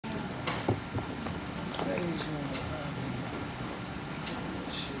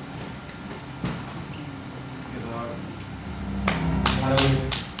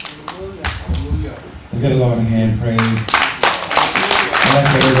Let's get a lot of hand praise. I'd like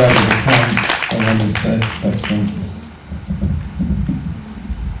everybody to come over this section.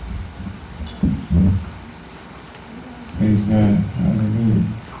 Praise God. Hallelujah.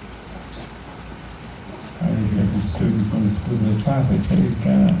 Praise God. Some student from the School of the Prophet. Praise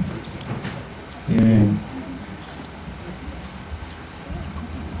God. Amen.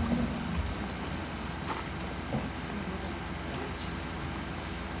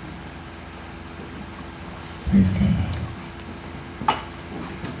 Praise God.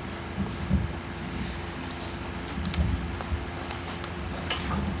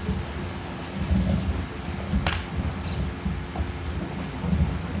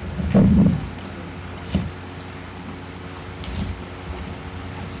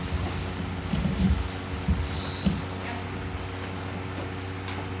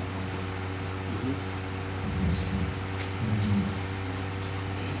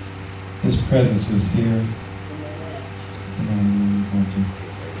 His presence is here. And we're going to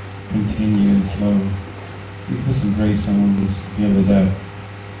continue and flow. We put some grace on this the other day.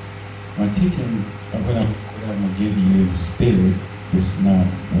 My teaching, what I'm going to give you in spirit is not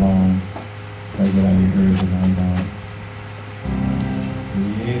long. Praise God, you heard it right now.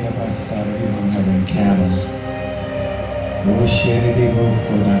 We're going to have an encounter. We'll share it in the book.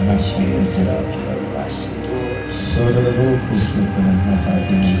 So the book is looking at us, I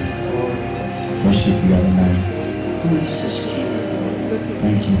think. Worship you all night.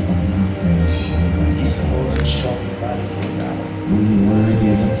 Thank you for the praise. We worthy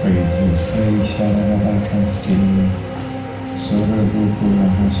of the praises.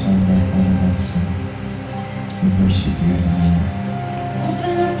 We worship you all night.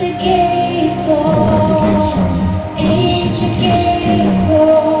 Open up the gates, Lord. Open up the gates,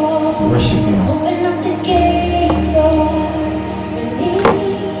 Father. Worship you. Open up the gates, Lord.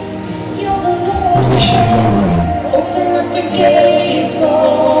 Release your glory. Open up the gates,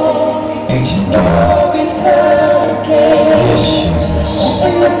 Lord. Ancient gates. Yes, Jesus.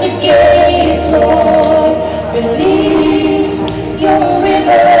 Open up the gates, Lord. Release your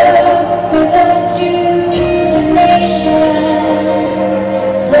river. Without you, the nations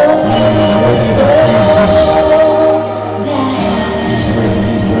flow down. He's ready,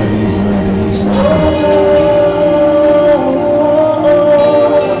 he's ready, he's ready, he's ready.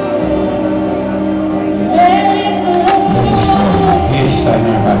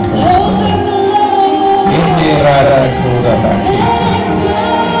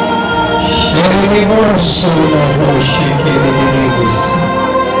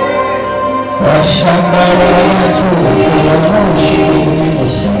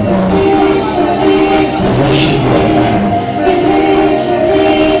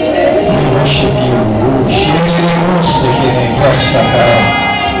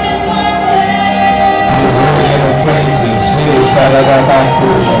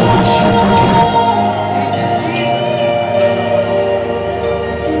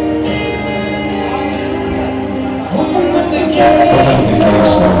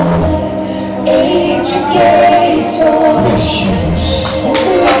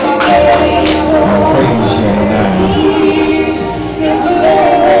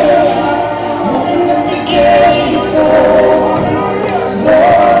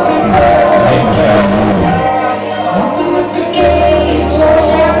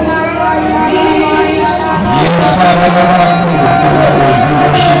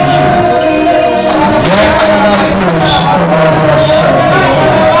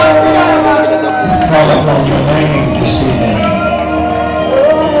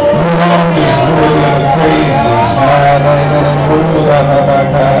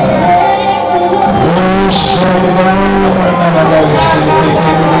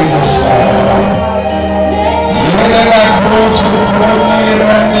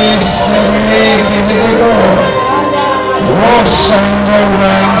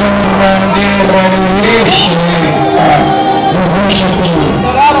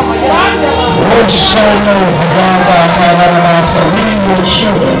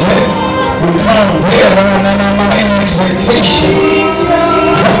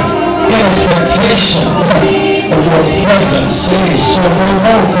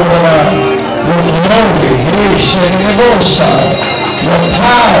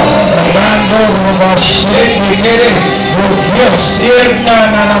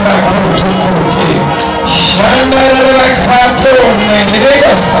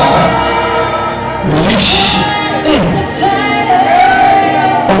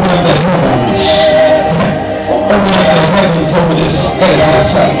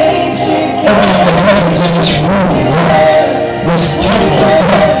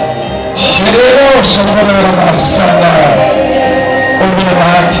 Open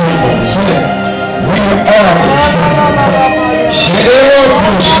our tables. We are the temple.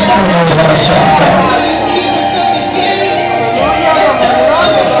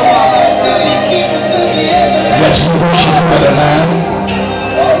 Yes, we worship you at a lamb.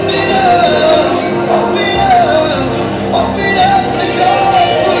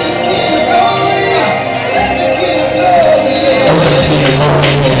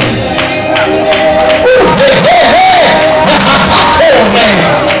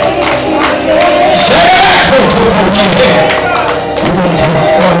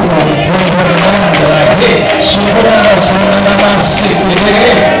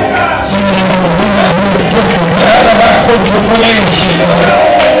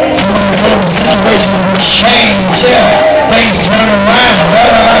 Situations will change, things turn around.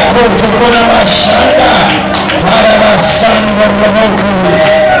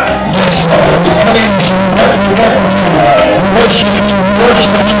 Yes, Lord, we praise you, we welcome you, we worship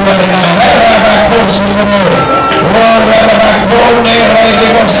you right now.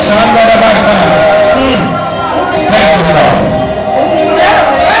 Thank you, Father.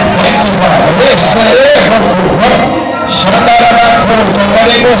 Thank you, Father.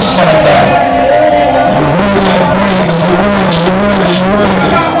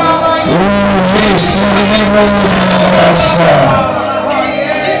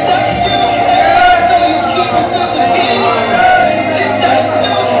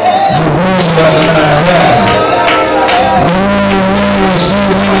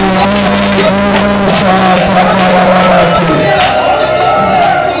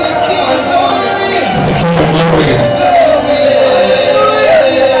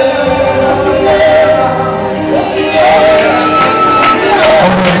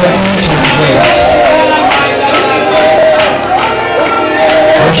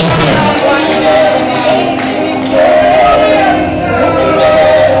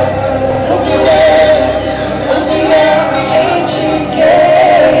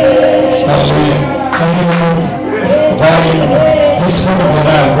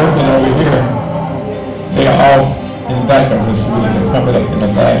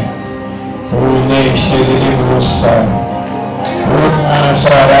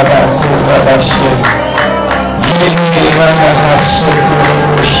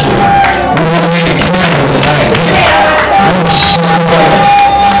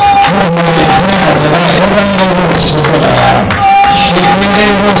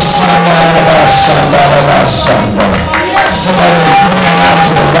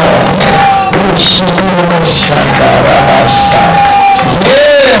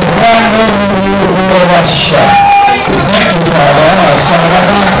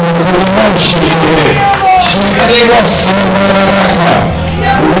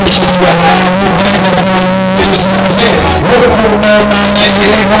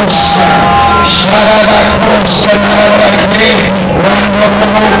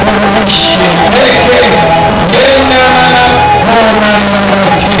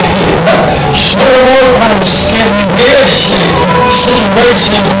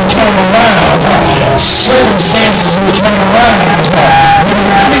 Yes, circumstances will turn around. We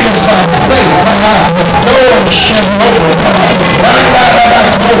increase our faith. Doors shall open.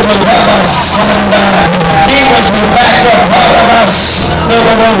 Demons will back up.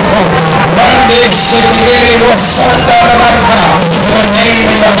 In the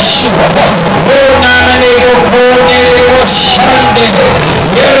name of Yeshua.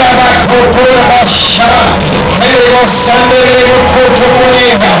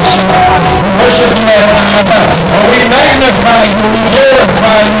 Worship you, we magnify you, we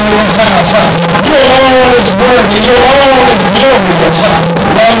glorify you in this house. You alone is worthy, you alone is glorious.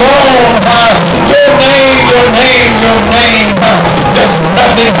 You alone, your name. There's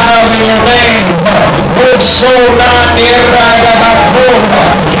nothing higher than your name. We're so not near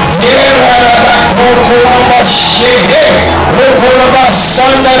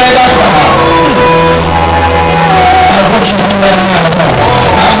I worship you right now.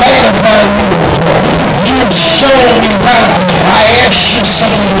 I magnify you. You've shown me how. I asked you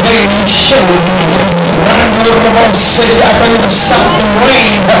something today and you showed me. I thought you would stop the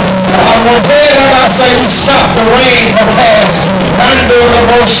rain. I want to say you stop the rain from past.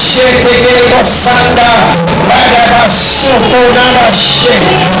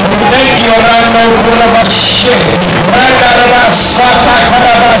 Thank you, Rando Kurabashi.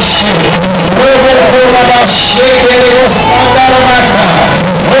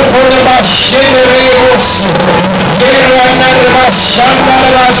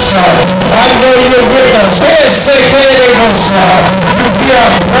 I know you're with us. You hear our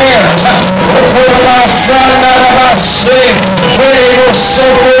prayers.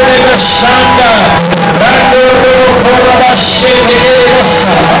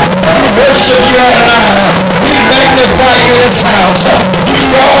 We worship you, Adonai. We magnify you in this house. You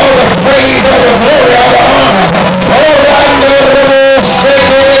give all the praise, all the glory, all the honor. Oh, I know the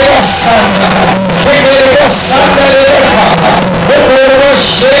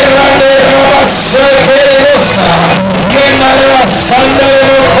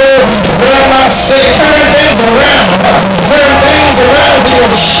turn things around for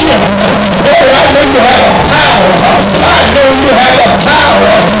your ship. Lord, I know you have a power. I know you have a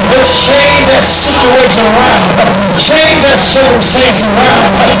power to change that situation around, change that circumstance around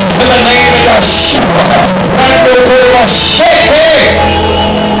in the name of Yeshua. I know you are shaking.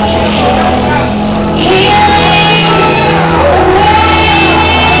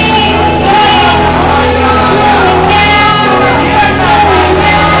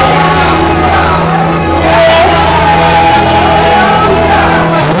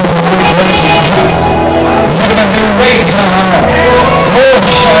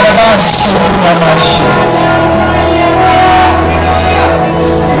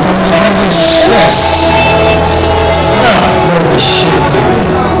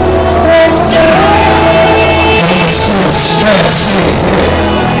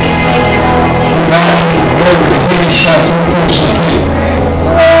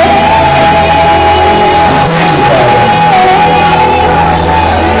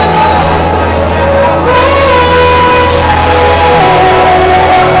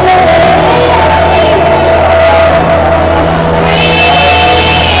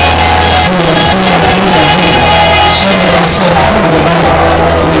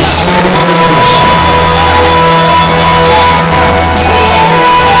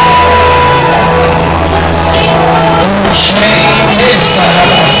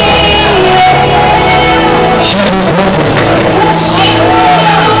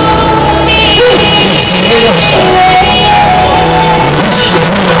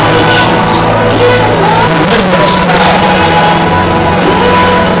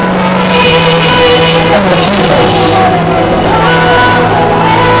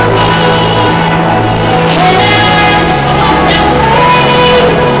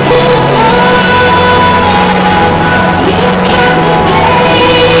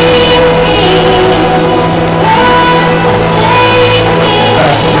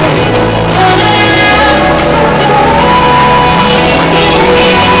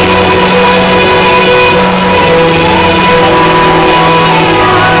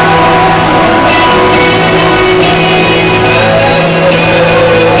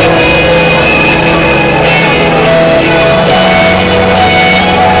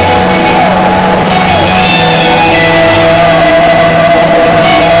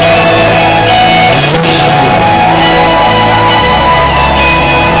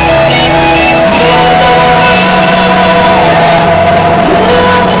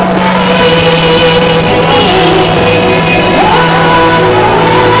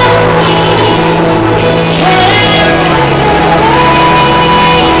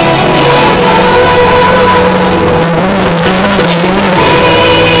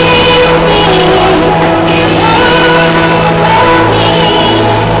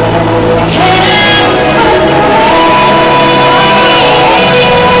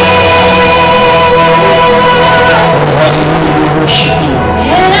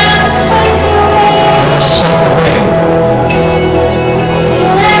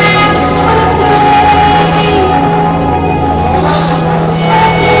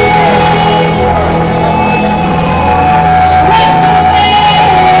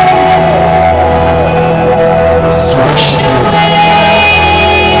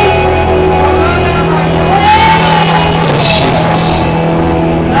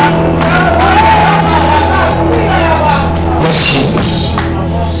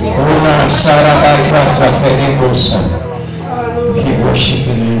 Keep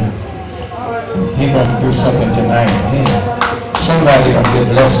worshiping you. He gonna do something tonight. Hey, somebody gonna get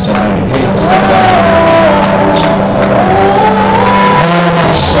blessed tonight. Hey,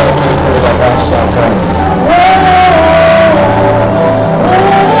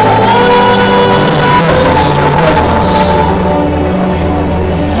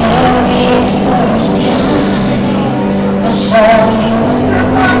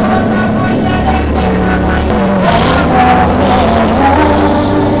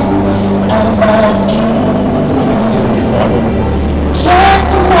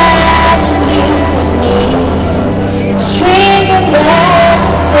 Just imagine you and me.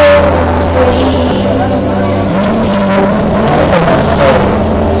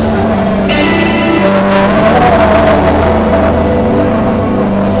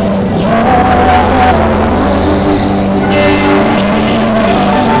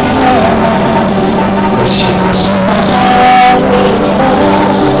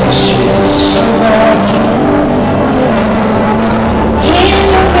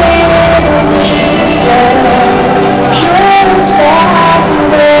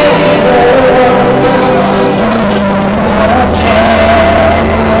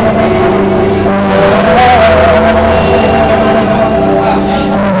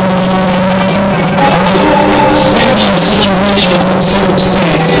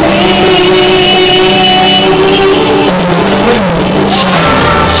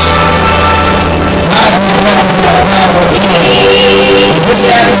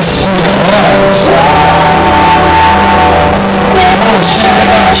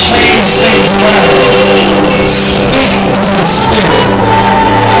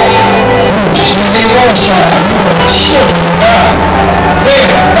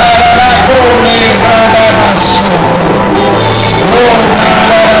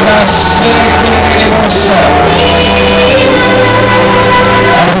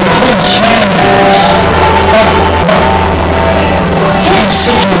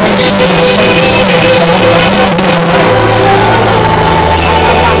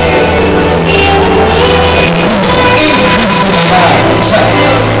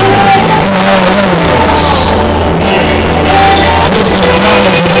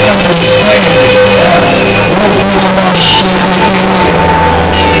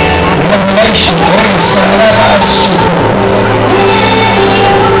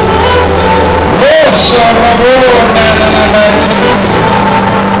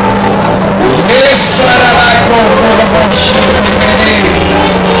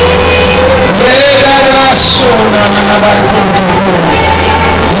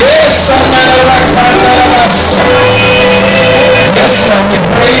 Revelation, yes, God, we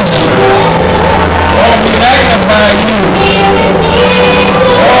praise you. Oh, we magnify you.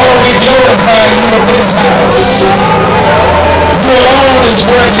 Oh, we glorify you in this house. You alone is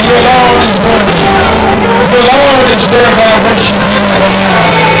worthy. You alone is worthy. You alone is worthy of worship you.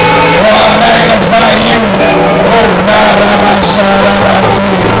 Oh, I magnify you. Oh, God,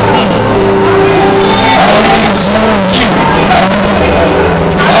 all we need is more of you.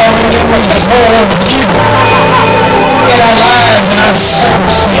 All we need is more of you in our lives and our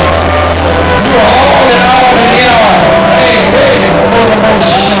circumstances. You are all in all and in all. Hey, for the most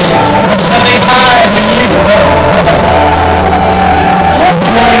shit. There's nothing higher than you.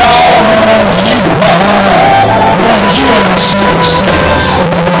 You want it all, we want you. We want you in our circumstances.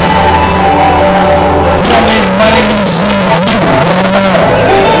 We don't need money, we just need you.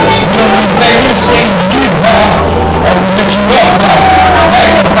 We don't need things, we need you. And we lift you up.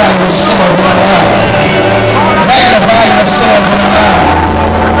 Magnify yourself in our life. Magnify yourselves in our life.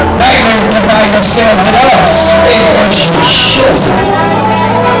 Magnify yourselves in us. As you should.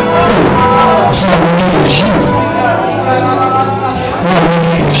 That's all we need is you. All we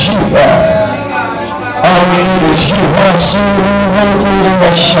need is you, God. All we need is you.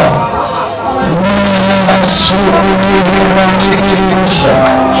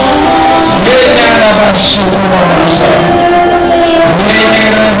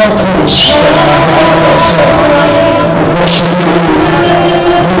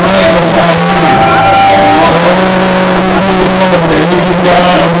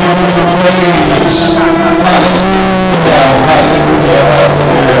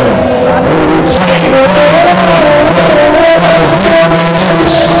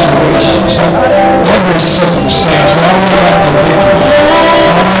 Every circumstance, all we have to do,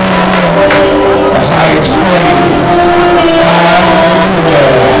 the highest praise. Hallelujah.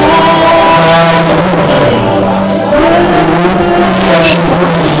 Hallelujah.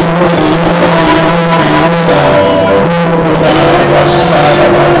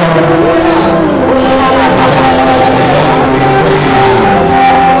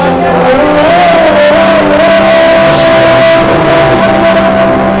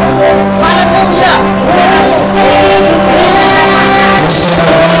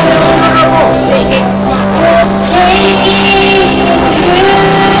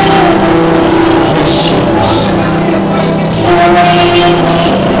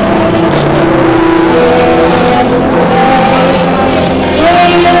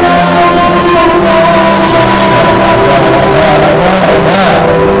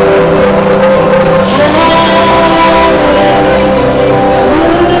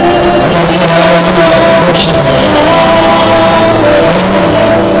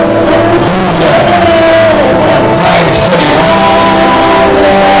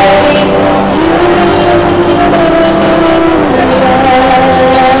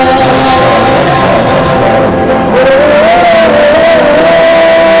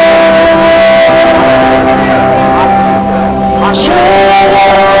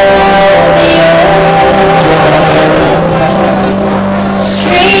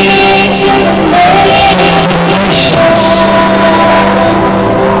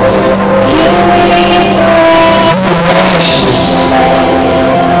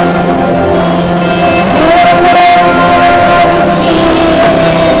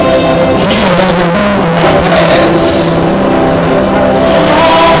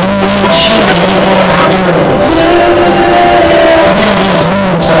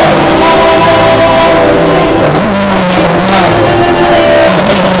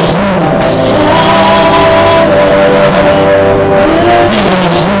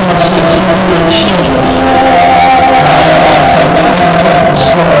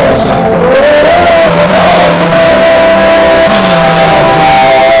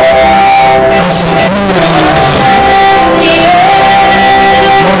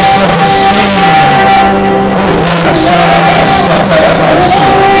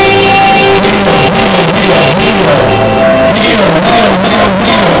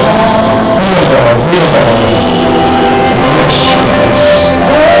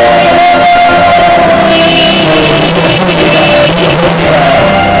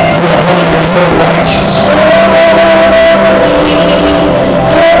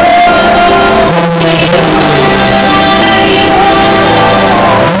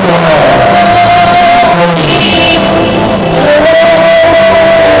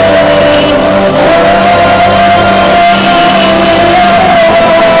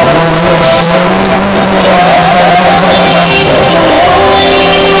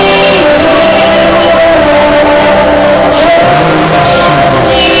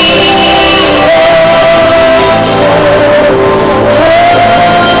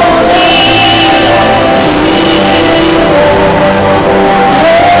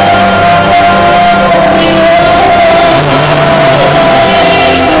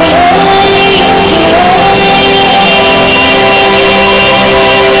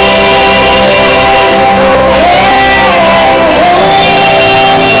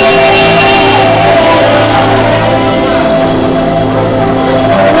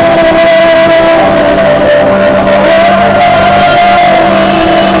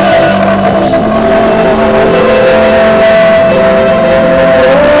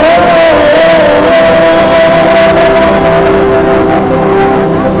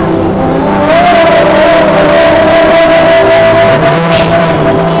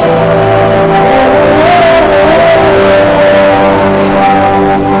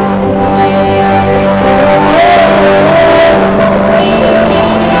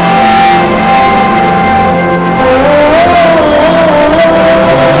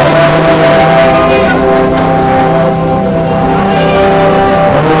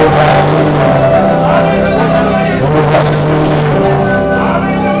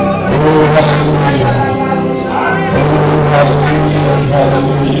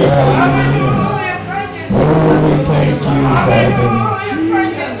 Hallelujah, hallelujah. Oh, we thank you, Father.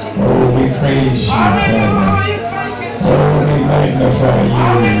 Oh, we praise you, Father. Oh, we magnify you.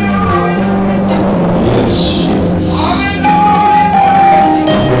 Yes, Jesus.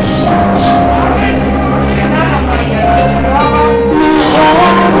 Yes, Jesus.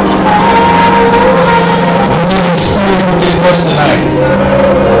 Spirit with us tonight.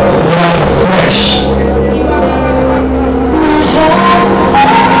 Fresh.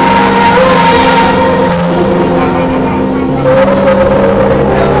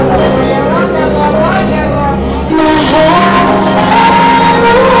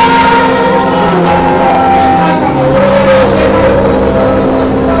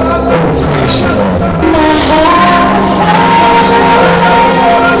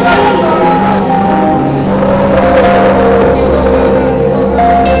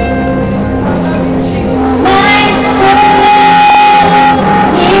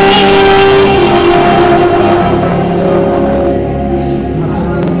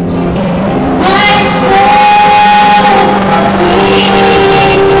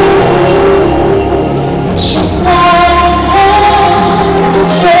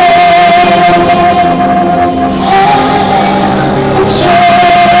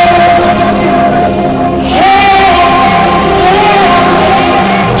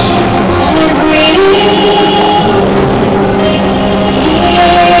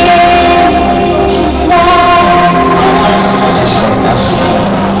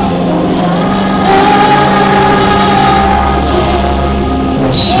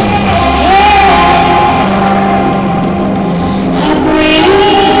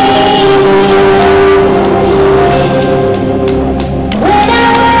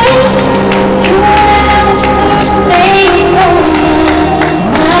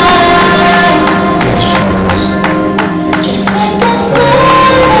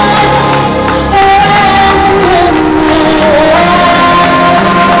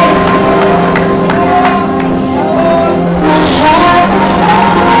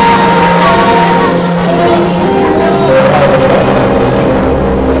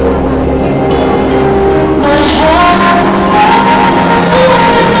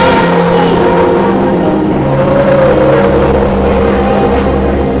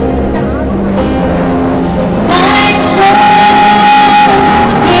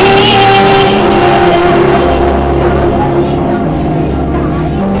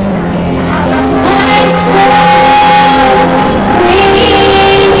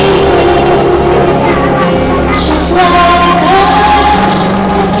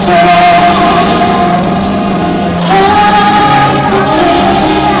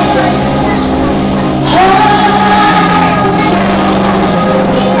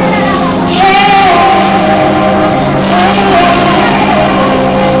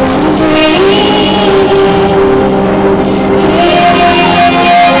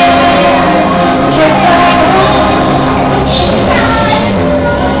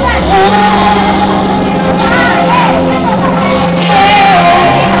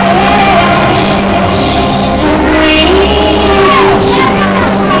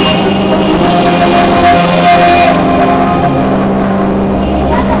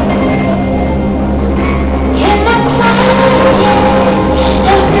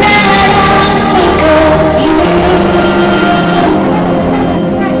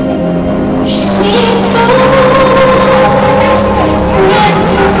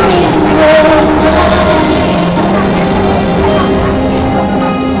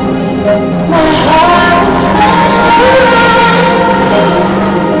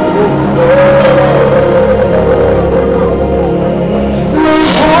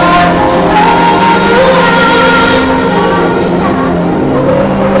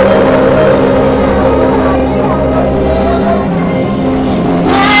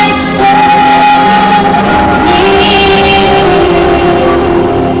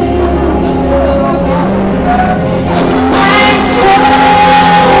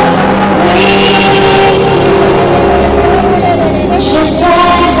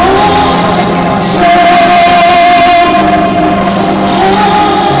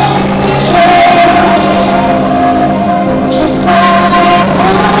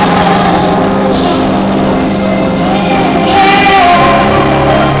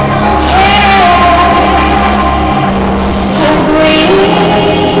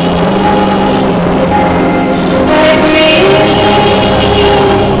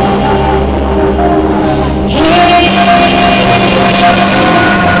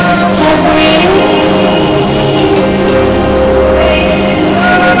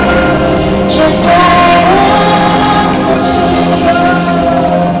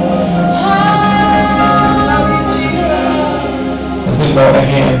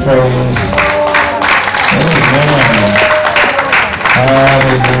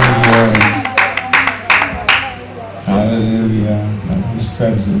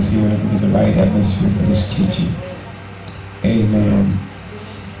 is here in the right atmosphere for this teaching. Amen.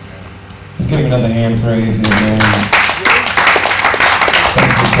 Let's give him another hand praise. Amen. Thank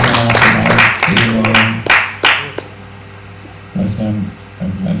you for coming out tonight. Amen. Last time I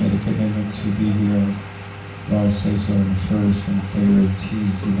made a commitment to be here. Lord say so on the first and third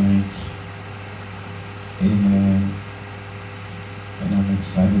Tuesday nights. Amen. And I'm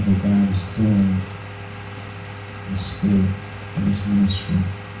excited what God is doing in the Spirit in this ministry.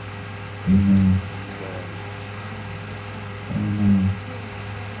 Amen. Amen.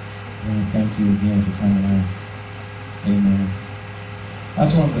 I want to thank you again for coming out. Amen. I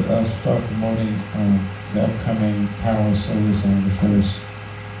just wanted to start promoting the upcoming Power Service on the first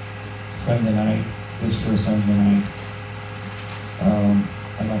Sunday night, this first Sunday night. I'm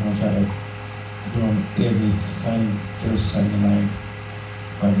not going to try to do them every first Sunday night.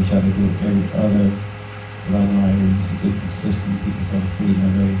 Probably try to do it every other. But I know I need to get consistent people so free in a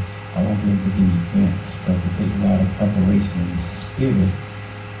way. I want them to be events, but it takes a lot of preparation in the spirit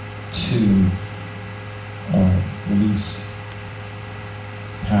to release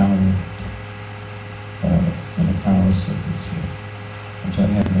power in a power service. So I'm trying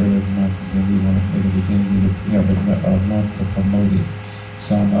to have an early month, and then we want to make the beginning of a month to promote it.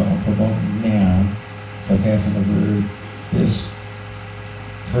 So I'm going to promote now for passing the word this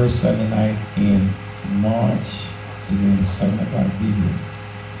first Sunday night in March. Again, 7 o'clock be here.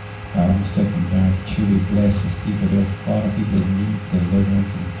 I'm stepping down, truly bless his people. There's a lot of people that need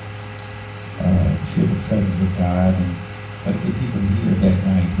deliverance and feel the presence of God. And let the people here that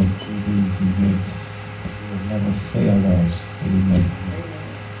night go through these events. It will never fail us. Amen.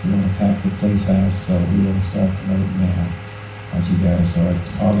 We want to pack the place out, so we want to start promoting now. Want you guys start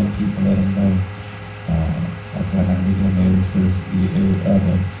calling people, let them know. That's why I'm doing every first, every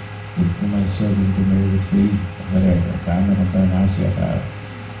other. If somebody serves you, do every retreat, whatever. If I'm going to burn myself out.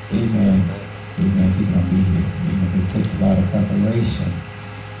 Amen. Amen. People don't be here. Amen. It takes a lot of preparation.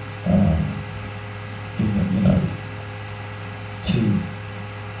 To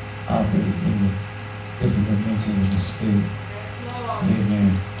operate in the different dimensions of the Spirit.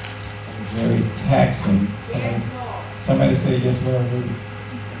 Amen. It's very taxing. Somebody say yes, Lord.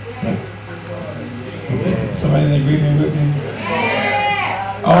 Yes. Somebody in agreement with me?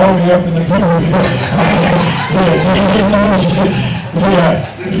 All the way up in the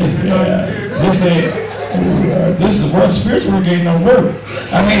this is what spiritual work ain't no work.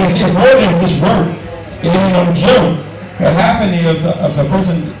 I mean, it's more than this work. It ain't no joke. What happened is a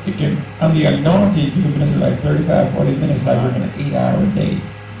person on the anointing, you can minister like 35, 40 minutes, like working an 8-hour day.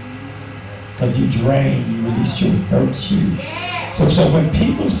 Because you drain, you release your virtue. So when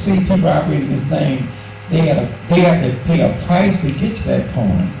people see people operating this thing, they have to pay a price to get to that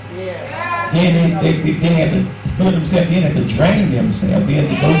point. Then they have to fill themselves, they have to drain themselves, they have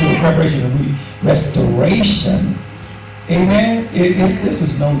to go through the preparation of restoration. Amen. This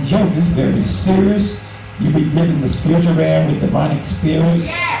is no joke. This is very serious. You be dealing with spiritual realm, with demonic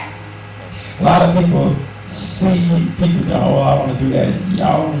spirits. A lot of people see people go, oh, I want to do that.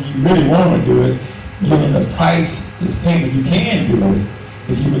 Y'all, you really want to do it. The price is payment. You can do it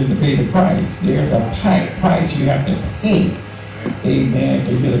if you're willing to pay the price. There's a price you have to pay. Amen.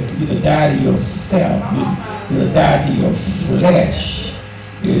 Because you have to die to yourself. You have to die to your flesh.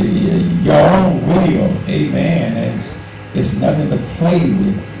 Your own will. Amen. It's nothing to play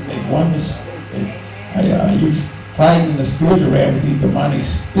with. You fighting the spiritual realm with these demonic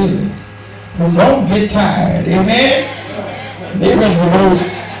spirits who don't get tired. Amen. They ready to go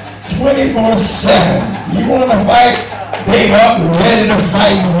 24/7. You want to fight? They up ready to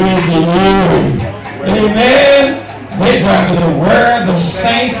fight with you. Amen. They trying to wear the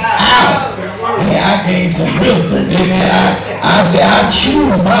saints out. Hey, I gained some wisdom. Amen. I say I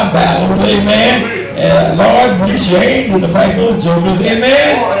choose my battles. Amen. Lord, bless your angels to fight those jokers.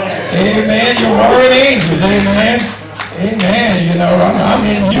 Amen. Amen. You're warring angels. Amen. Amen. You know, I'm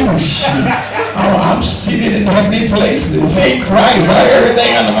in use. I'm seated in heavenly places. In Christ. I have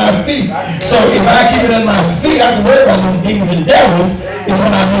everything under my feet. So if I keep it under my feet, I can worry about them demons and devils. It's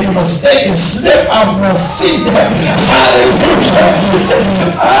when I make a mistake and slip out of my seat. Hallelujah.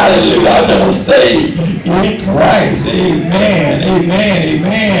 Hallelujah. I'm trying to stay in Christ. Amen. Amen.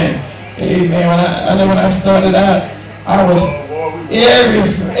 Amen. Amen. I know when I started out, I was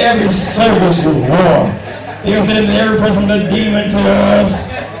every service was war. They were saying every person was a demon to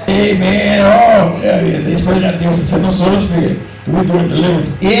us. Amen. Oh, this person got demons in the Holy Spirit. We're doing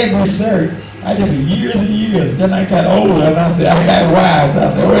deliverance every service. I did for years and years. Then I got older and I said, I got wise. I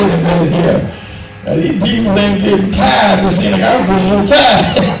said, wait a minute here. These demons ain't getting tired. They seem like I'm getting a little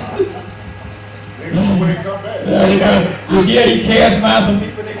tired. Yeah, he cast them out. Some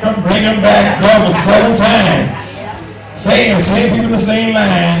people Come bring them back double 7 times. Same people the same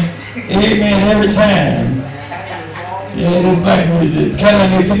line. Amen, every time. Yeah, it's like, it's kind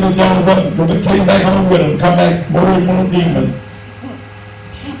of like people down up, go back, take back home with them, come back, more and more demons.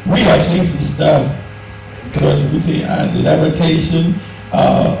 We have seen some stuff. So as we see levitation,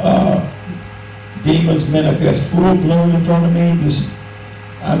 demons manifest full blown in front of me.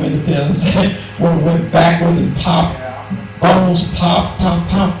 When we went backwards and pop, bones pop,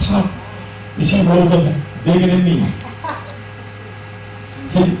 and she rose up bigger than me.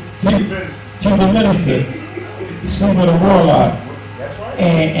 She was a minister, sleeping with a warlock.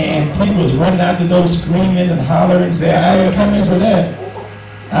 And people was running out the door screaming and hollering and saying, I ain't coming for that.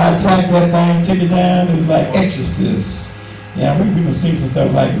 I attacked that thing, took it down. It was like Exorcist. Yeah, we've seen some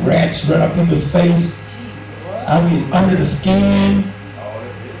stuff like rats run up in his face. I mean, under the skin.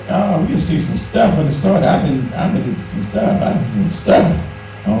 Oh, we've seen some stuff when it started. I've been some stuff. I've seen some stuff.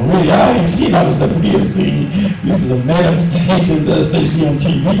 Oh, really? I ain't seen all the stuff we have seen. This is a manifestation that they see on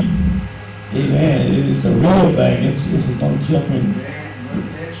TV. Amen. It's a real thing. It's don't jump in.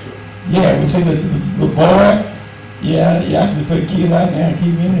 Yeah, we see the boy. Yeah, I just put kids out there and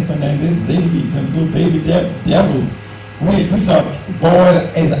keep in it. Sometimes they be some little baby devils. We saw a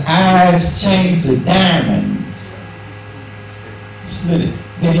boy, his eyes changed to diamonds. Slit it.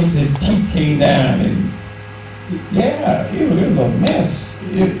 Then his teeth came down and it was a mess.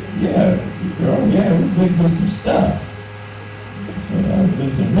 We went through some stuff. So that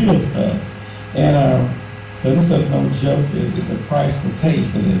was some real stuff. And so this is no joke. It's a price to pay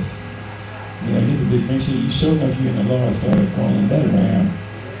for this. You know, you have to make sure you show enough you in the Lord, so it's going in that round.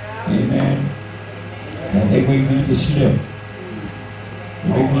 Amen. Now they wait for you to slip.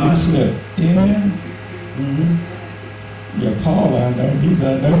 They wait for you to slip. Amen. Mm-hmm. Yeah, Paul, I know. Jesus, I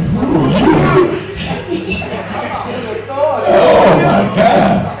know. Oh my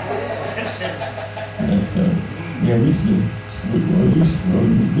God. And so, yeah, we used to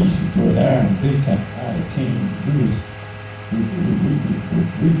throw it down big time. Our team, we were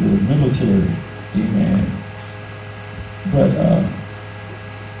military, amen. But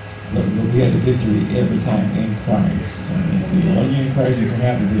we had the victory every time in Christ. Amen. So when you're in Christ, you can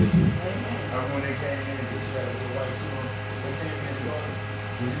have the victory. When they came in, the white school, they came into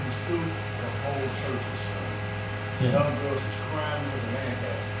the school, the whole church was shut. The young girls was crying with the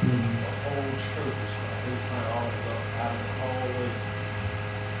Lancaster. The whole church was crying. They was crying all out in the hallway.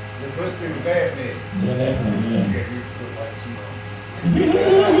 It must be bad, man. Yeah, definitely, yeah. Yeah, you put like some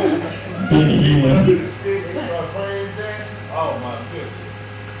oh my goodness.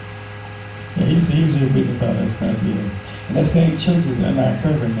 Yeah, he seems to witness all that stuff, yeah. And that same church is in our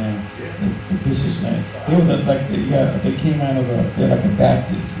covering now. The bishop's name. It was like they came out of they're like a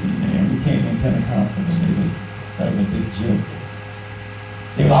Baptist, and we came in Pentecostal, and that was a big joke.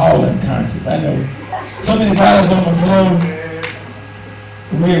 They were all unconscious. I know so many bottles on the floor.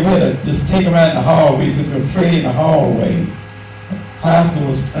 We had to just take them out in the hallway. So we pray in the hallway. The pastor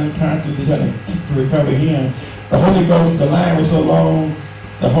was unconscious. They tried to recover him. The Holy Ghost, the line was so long.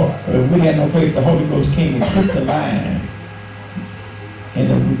 We had no place. The Holy Ghost came and took the line. And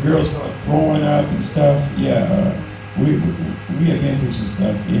the girls started throwing up and stuff. Yeah, we have been through some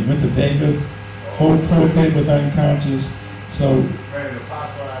stuff. We went to Vegas. Whole pulpit was unconscious. So,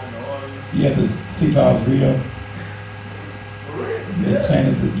 yeah, the seatbelt's real. Yeah,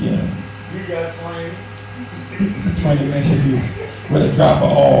 planted to, You got slain. 20 minutes is with a drop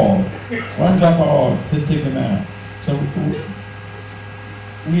of oil. One drop of oil to take them out. So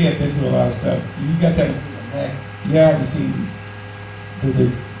we have been through a lot of stuff. You got that back. You haven't seen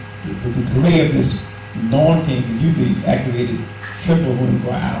the degree of this anointing is usually activated triple when we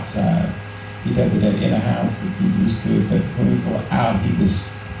go outside. He does it in a house. He used to it, but when we go out, he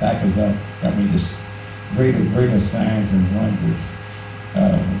just backs us up. I mean, just greater signs and wonders. We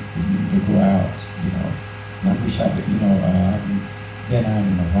go out, Not we shop it, I haven't been out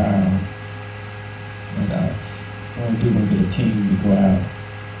in a while. But what we do, we get a team to go out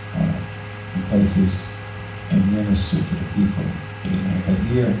some places and minister to the people. But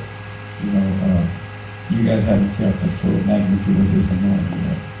here, you guys haven't felt the full magnitude of this anointing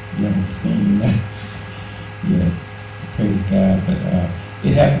yet. You haven't seen that yet. Praise God. But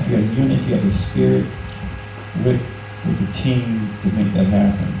it has to be a unity of the Spirit with the team to make that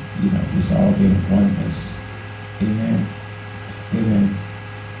happen. It's all being oneness. Amen. Amen.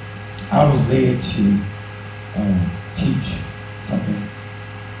 I was led to teach something.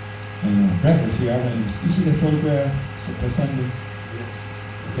 And Brett was here. You see the photograph for Sunday? Yes.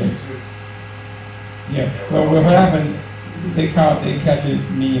 Okay. Yeah. Well, what happened? They captured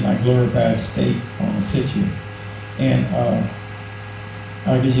me in my glorified state on a picture, and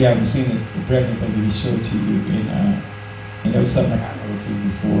Because you haven't seen it, the Brethren thing that he showed to you, and there was something I never seen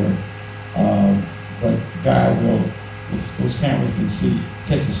before. But God will, if those cameras can see,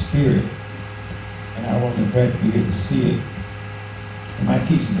 catch the spirit, and I want the Brethren to be able to see it. And my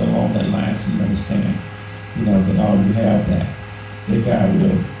teachings are along that line, so you understand, that all you have that God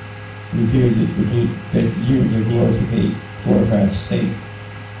will reveal that you in your glorified state.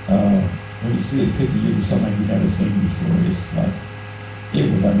 When you see a picture, you'll be something like you've never seen before. It's like, it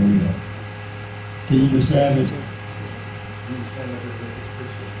was unreal. Can you describe it?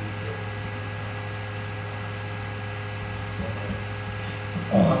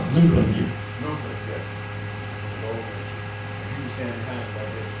 Luther, you. Luther, yeah. He was standing behind right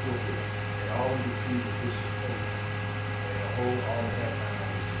there at the pulpit, and all you could see was Bishop's face, and the whole all of that time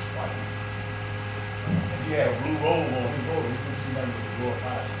was just white. And he had a blue robe on his robe, and you couldn't see nothing but the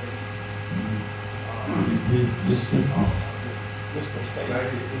glorified state.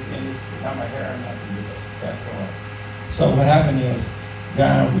 Not my hair, nothing. That far. So what happened is,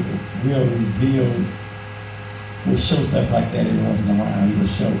 God will reveal, will show stuff like that every once in a while. He will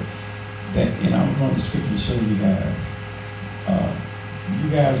show that, I'm going to scripture to show you guys. You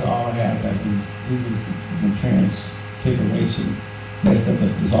guys all have that the transfiguration. That stuff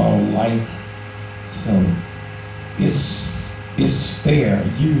that is all light. So it's fair.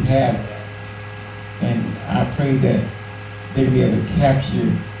 You have that. And I pray that they'll be able to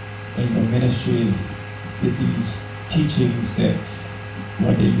capture in your ministries with these teachings that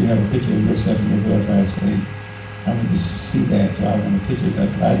one day you have a picture of yourself in your glorified state. I want to see that, so I want a picture of that,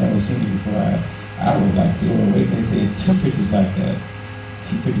 because I've never seen it before. I was like, blown away. They said 2 pictures like that.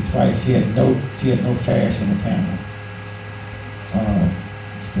 She took it twice. She had no flash in the camera.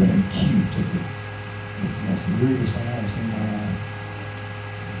 It's very cute. Took it. It's the most weirdest thing I've ever seen in my life.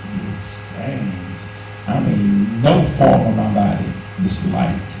 It's strange. I mean, no form of my body, just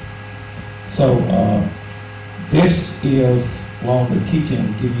light. So this is along the teaching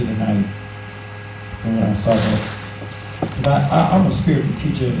I'll give you tonight. From when I saw that, but I'm a spiritual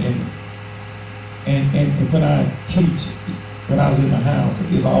teacher, and when I teach, when I was in my house,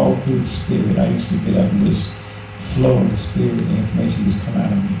 it's all through the spirit. I used to get up and just flow in the spirit, and information just come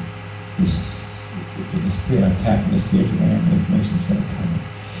out of me. Just in the spirit, I tap in the spiritual realm, and information started coming.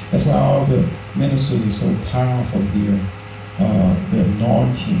 That's why all the ministers are so powerful here. The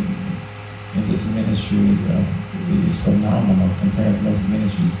anointing in this ministry is phenomenal compared to most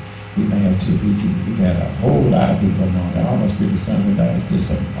ministries. We may have 2 or 3 people. We got a whole lot of people anointed. Almost be the sons and daughters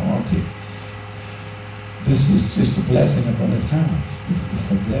just anointed. This is just a blessing upon this house.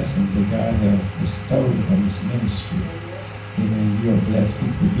 It's a blessing that God has bestowed upon this ministry. Amen. You are blessed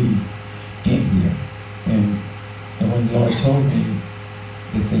people to be in here. And when the Lord told me,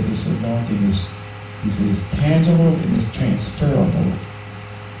 He said this anointing is, He said, it's tangible and it's transferable.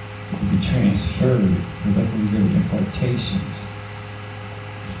 It can be transferred. So that's what we do with impartations.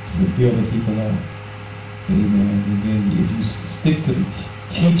 To build the people up. Amen. And then if you stick to the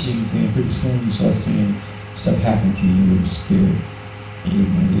teachings, then pretty soon you start seeing stuff happen to you with the Spirit.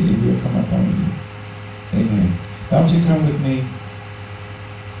 Amen. It will come up on you. Amen. Why don't you come with me?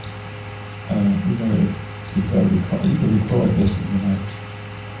 We're going to you can record this tonight.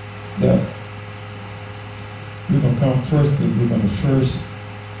 We're going to come first, we're going to 1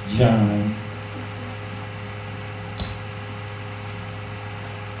 John,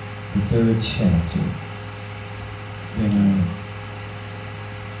 the 3rd chapter. Then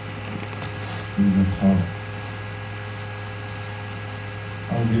we're going to talk.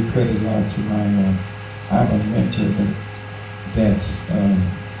 I'll give credit a lot to my, I have a mentor that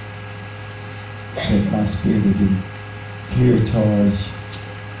my spirit has been geared towards,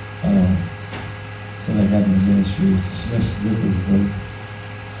 so I got in the ministry. Smith Rivers work.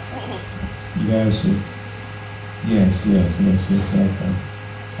 You guys should, yes.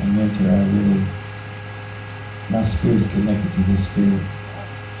 A mentor, I really, my spirit is connected to his spirit.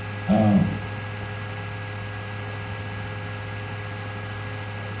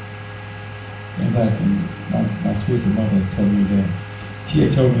 In fact, my spiritual mother told me that, she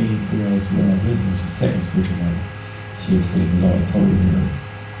had told me when I was doing my business, the second spiritual mother, she had said the Lord told her,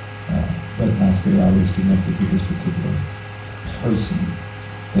 but my spirit always connected to this particular person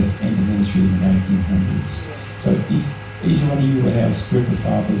that's in the ministry in the 1900s. So each one of you will have spiritual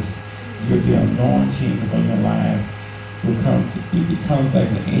fathers. The anointing upon your life will come to, it comes back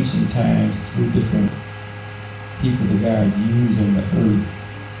in ancient times through different people that God used on the earth.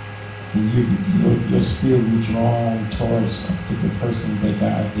 And your spirit will be drawn towards a particular person that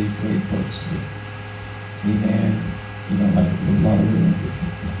God did great works with. Amen. Like a lot of women, with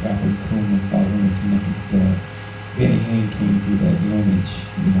Valerie Kuhlman, a lot of women connected to that. Benny Hinn came through that lineage,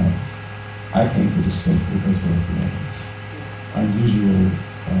 you know. I came through the Smith Wigglesworth lineage. Unusual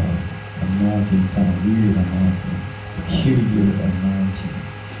anointing, kind of weird anointing, peculiar anointing.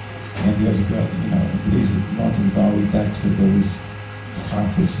 And there's a, you know, these anointings all the way back to those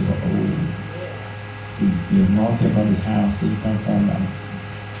prophets of old. See, the anointing of his house that you come from,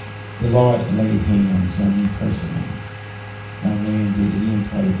 the Lord laid hands on me personally. My man did it, he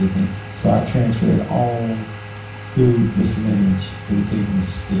imparted it in. So I transferred it all through this lineage that it came from the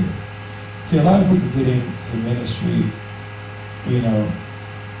Spirit. See, a lot of people get into ministry, you know,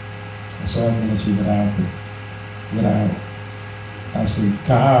 I started ministry without actually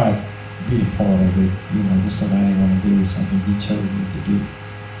God being part of it, you know, just somebody want to do something He chose me to do.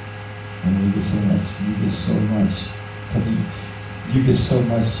 And you get so much, because you get so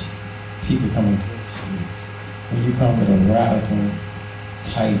much people coming to you. When you come with a radical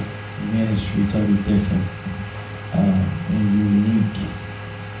type ministry, totally different and unique,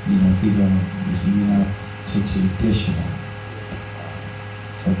 you know, people, you're not too traditional.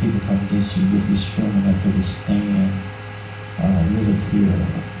 So people come against you, you'll be strong enough to withstand ridicule,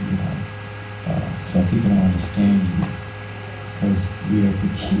 you know. So people don't understand you because we are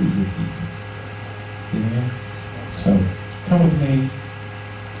peculiar people. Amen? So come with me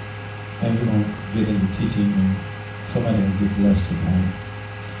and we're going to get into teaching and somebody will get blessed tonight.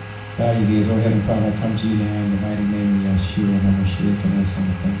 God, you is, oh Heavenly Father, I come to you now in the mighty name of Yeshua and HaMashiach, and I just want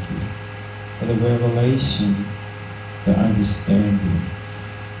to thank you for the revelation, the understanding,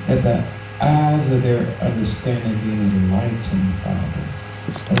 that the eyes of their understanding being enlightened, Father.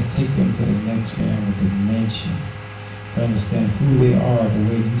 Let's take them to the next realm of dimension to understand who they are, the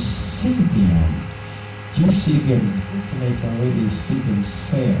way you see them. You see them differently from the way they see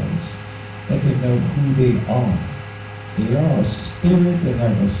themselves. Let them know who they are. They are a spirit that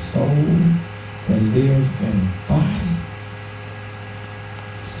have a soul that lives in a body.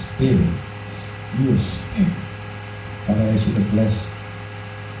 Spirit. You are spirit. Father, I ask you to bless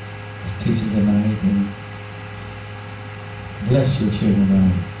this teaching tonight and bless your children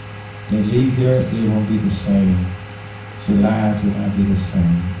tonight. They leave here, they won't be the same. Your lives will not be the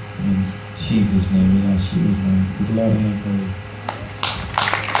same. In Jesus' name, in Yeshua's name. With love and praise.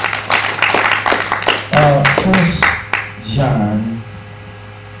 1 John,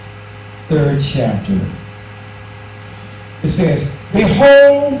 3rd chapter. It says,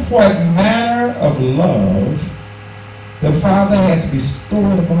 behold what manner of love the Father has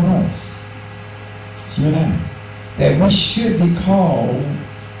bestowed upon us, you and I, that we should be called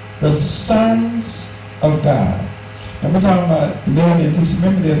the sons of God. And we're talking about male and female.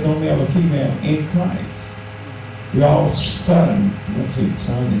 Remember, there's no male or female in Christ. We're all sons. We don't say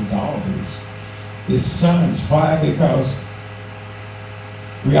sons and daughters. It's sons. Why? Because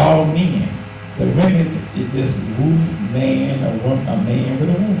we all men. The women is just womb man or woman, a man with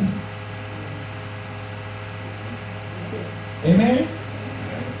a woman. Amen?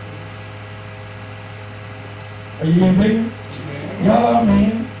 Are you in bigger? Y'all are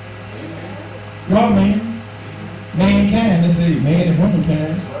men. Y'all men. Mankind. They say man and woman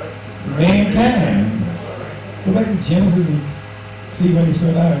can. Mankind. Go back to Genesis and see when he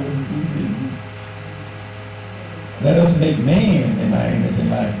said that. Let us make man in our image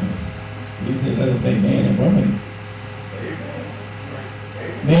and likeness. He said, let us make man and woman.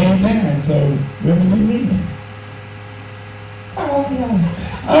 Mankind. So, women, you mean?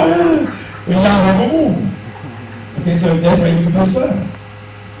 We y'all have a womb. Okay, so that's why you can be a son.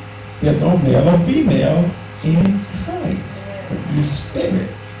 There's no male or female in Christ. Your spirit.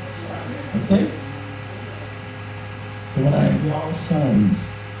 Okay? So when we all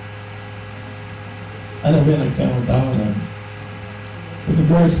sons. I know we don't sound daughter. But the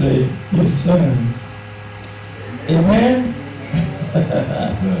words say, your sons. Amen?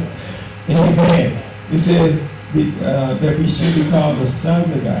 So, amen. It says that we should be called the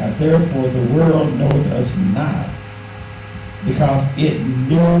sons of God. Therefore, the world knoweth us not, because it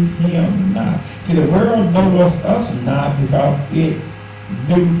knew him not. See, the world knows us not because it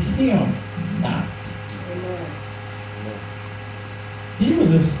knew him not. He was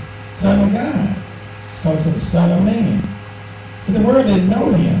the Son of God. Talks of the Son of Man. But the world didn't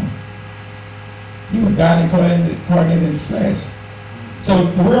know him. He was God incarnated in flesh. So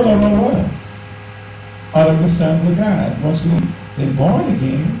the world don't know us. Are the sons of God. Once we've been born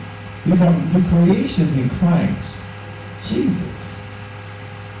again, we become new creations in Christ Jesus.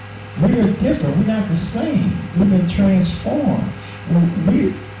 We are different. We're not the same. We've been transformed.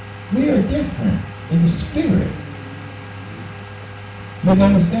 We are different in the spirit. You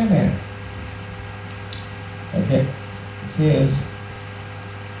understand that? Okay. It says,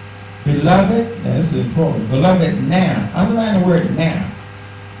 Beloved, now this is important. Beloved, now. Underline the word now.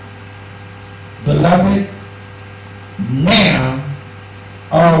 Beloved, now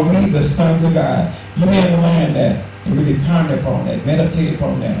are we the sons of God. You may underline that and really ponder upon that, meditate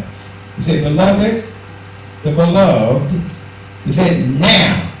upon that. He said, beloved, the beloved. He said,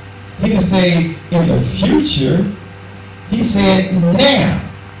 now. He didn't say in the future. He said, now.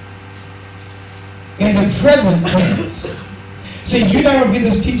 In the present tense. See, you're not going to get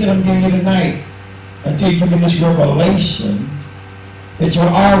this teaching I'm giving you tonight until you get this revelation that you're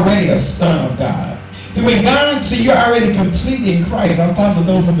already a son of God. So when God, see, you're already complete in Christ. I'm talking to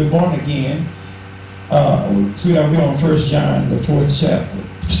those who've been born again. We're on 1 John, the 4th chapter.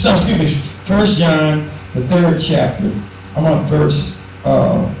 Excuse me, 1 John, the 3rd chapter. I'm on verse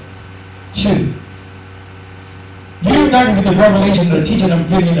 2. You're not going to get the revelation of the teaching I'm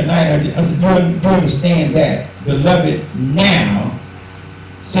giving you tonight until you understand that. Beloved, now,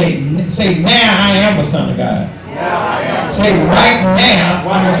 say now I am a son of God. Say right now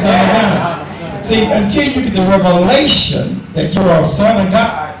I'm a son of God. See, until you get the revelation that you're a son of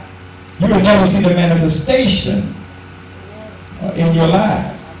God, you will never see the manifestation in your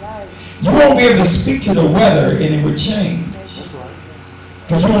life. You won't be able to speak to the weather and it will change.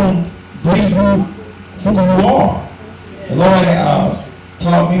 Because you won't believe who you are. The Lord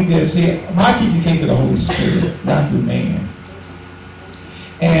taught me this. See, my teaching came to the Holy Spirit, not through man.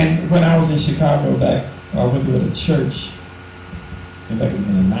 And when I was in Chicago, I went to a church, and it was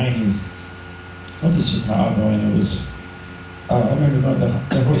in the 90s. I went to Chicago, and it was, I remember going to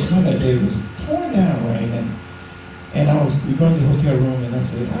one that day, it was pouring down rain, and we going to the hotel room, and I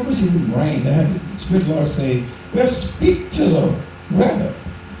said, I wish it would rain. I had the Spirit of the Lord say, well, speak to the weather.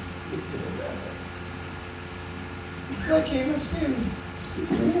 Speak to the weather. So I came in spirit, speak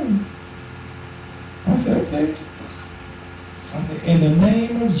to him. I said, okay. I said, in the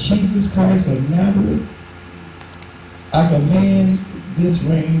name of Jesus Christ of Nazareth, I command this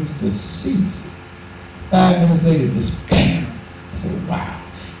rain to cease. 5 minutes later, just bam. I said, wow.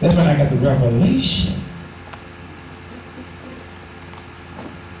 That's when I got the revelation.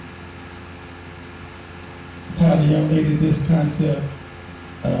 I taught a young lady this concept.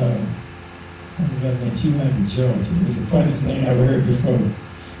 She went to Georgia. It's the funniest thing I ever heard before.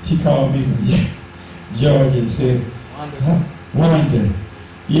 She called me from Georgia and said, Wanda.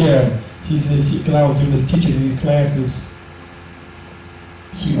 Yeah. She said, because I was doing this teaching in these classes.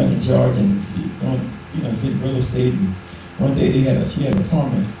 She went to Georgia and she did real estate. And one day she had an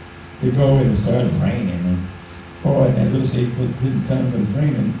appointment to go and it started raining. And boy, that real estate couldn't come, it was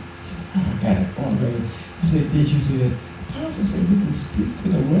raining. She said, oh, I got an appointment. She said, Pastor said we can speak to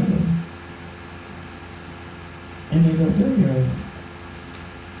the weather. And they go, there he goes.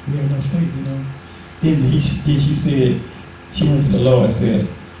 We have no faith, Then she said, she went to the Lord and said,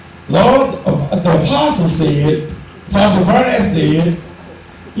 Lord, the apostle said, Apostle Barnett said,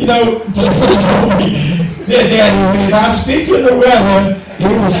 if I speak to the weather,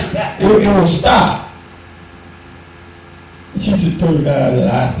 it will stop. She said, told God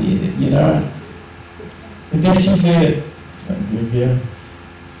that I said it, And then she said,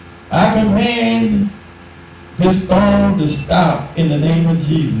 I command this storm to stop in the name of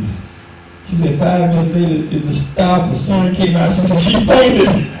Jesus. She said 5 minutes later, it just stopped, the sun came out, she said she fainted.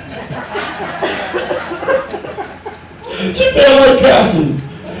 She fell on couches.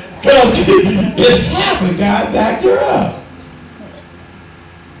 Because it happened, God backed her up.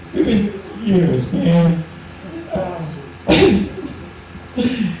 We've been years, man.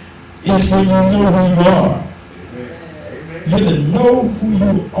 It's when you know who you are. You have to know who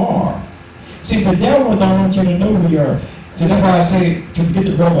you are. See, the devil don't want you to know who you are. So that's why I say, to get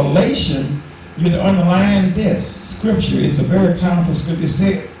the revelation, you have to underline this. Scripture is a very powerful scripture. It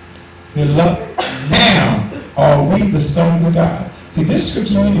said, now are we the sons of God. See, this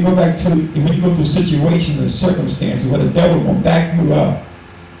scripture you need to go back to when you go through situations and circumstances where the devil will back you up.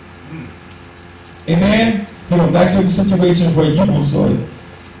 Amen? He will back you up in situations where you will sort of,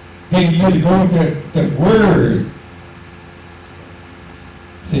 then you have to go into that word.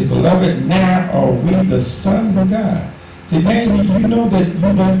 Say, beloved, now are we the sons of God. See, man, you know that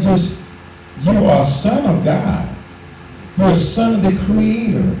you are a son of God. You're a son of the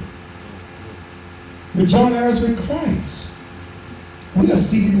Creator. We're joint heirs with Christ. We are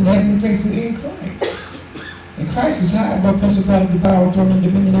seated in heavenly places in Christ. And Christ is high above principality, power, throne, and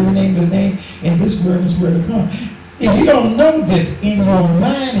dominion, every name of his name, and this word is where to come. If you don't know this in your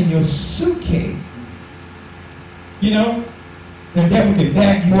mind, in your suitcase, the devil can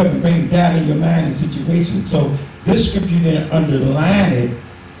back you up and bring doubt in your mind and situation. So this scripture, then underline it,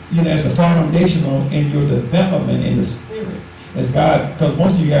 as a foundational in your development in the spirit. As God, because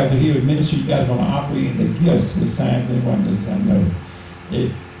most of you guys are here in ministry, you guys want to operate in the gifts with signs and wonders. I know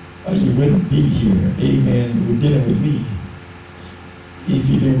it, or you wouldn't be here. Amen. We're dealing with me if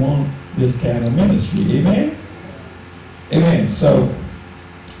you didn't want this kind of ministry. Amen. Amen. So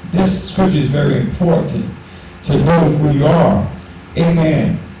this scripture is very important to know who you are.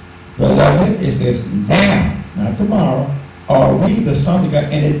 Amen. Beloved, it says now, not tomorrow, are we the sons of God,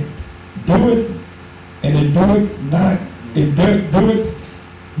 and it doeth not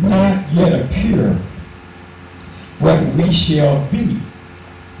yet appear what we shall be.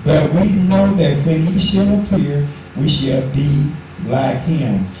 But we know that when he shall appear, we shall be like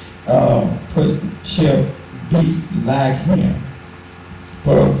him. Shall be like him.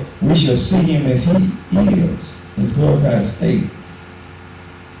 For we shall see him as he is, his glorified state.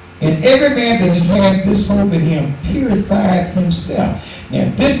 And every man that has this hope in him purifieth himself.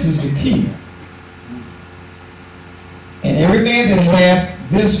 Now this is the key. And every man that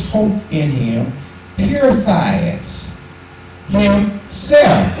hath this hope in him purifieth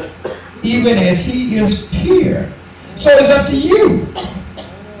himself, even as he is pure. So it's up to you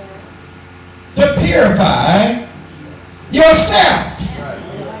to purify yourself.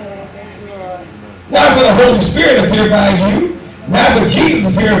 Not for the Holy Spirit to purify you, not for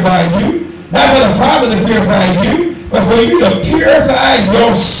Jesus to purify you, not for the Father to purify you, but for you to purify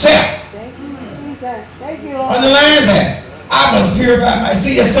yourself. Underline that. I must purify myself.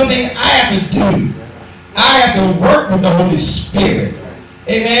 See, that's something I have to do. I have to work with the Holy Spirit.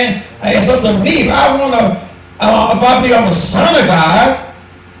 Amen. It's up to me. If I want to, if I believe I'm a son of God,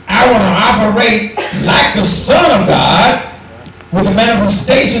 I want to operate like the Son of God with the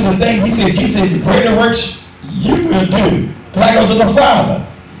manifestation of things. He said, Jesus said, the greater works you will do. Because I go to the Father.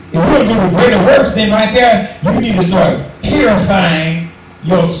 If we're going to do the greater works, then right there, you need to start purifying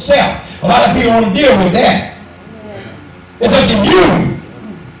yourself. A lot of people want to deal with that. It's up to you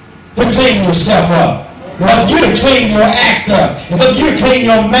to clean yourself up. It's up to you to clean your act up. It's up to you to clean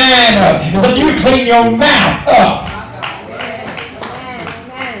your mind up. It's up to you to clean your mouth up.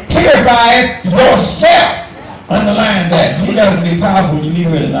 Purify yourself. Underline that. You got to be powerful when you leave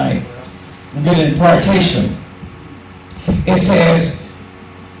here tonight. You get an impartation. It says,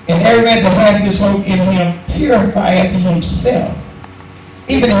 and every man that has this hope in him purifieth himself,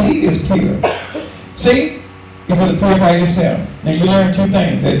 even if he is pure. See? You have to purify yourself. Now you learn two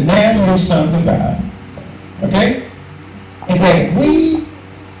things. That now you're sons of God. Okay? And that we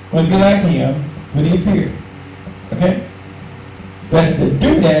will be like him when he appeared. Okay? But to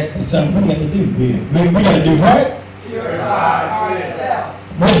do that is something we have to do. We got to do what? Purify ourselves.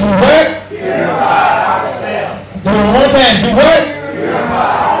 We do what? Purify ourselves. Do it one more time. Do what?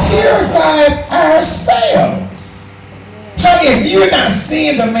 Purify ourselves. So if you're not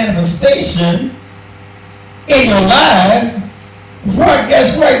seeing the manifestation in your life, what?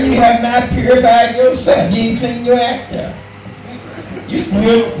 Guess what? You have not purified yourself. You ain't cleaned your act up. You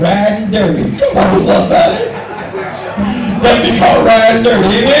still riding dirty. Come on, somebody. Don't be caught riding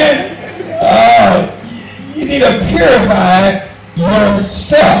dirty. Amen? You need to purify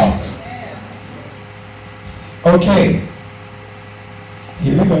yourself. Okay.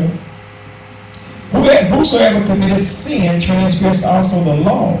 Here we go. Whosoever committed sin transgressed also the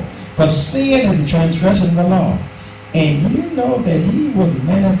law. For sin is the transgression of the law. And you know that he was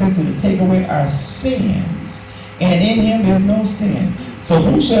manifested to take away our sins. And in him is no sin. So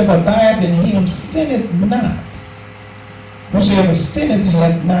whosoever abideth in him sinneth not. Whosoever sinneth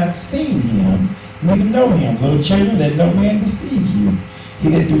hath not seen him, neither know him. Little children, let no man deceive you. He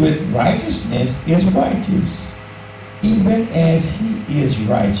that doeth righteousness is righteous, even as he is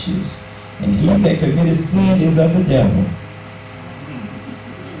righteous. And he that committeth sin is of the devil.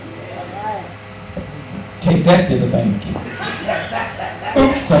 Take that to the bank.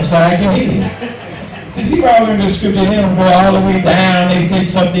 Oops, upside your head. See, people all in the scripture, they don't go all the way down. They think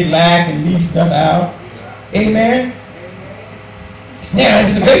something lack and leave stuff out. Amen? Now,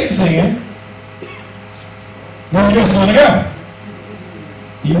 it's the basic sin. Then you're a son of God.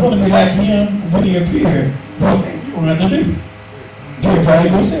 You want to be like him when he appeared. What you want to do? Purify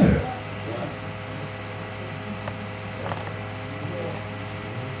yourself.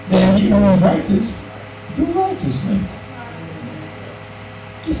 Then he who is righteous, do righteousness.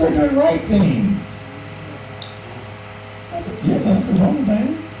 You start doing right things. You're not the wrong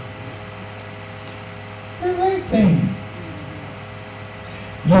thing. The right thing.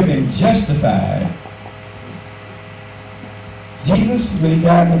 You've been justified. Jesus, when he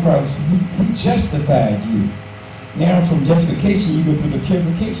died on the cross, he justified you. Now from justification, you go through the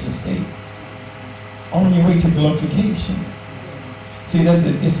purification state. On your way to glorification. See,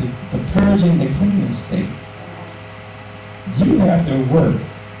 it's the purging, the cleaning state. you have to work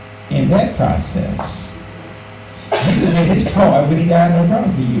in that process. Jesus did his part when he died on the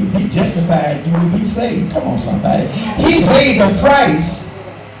cross for you. He justified you to be saved. Come on, somebody. He paid the price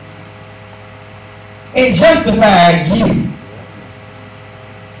and justified you.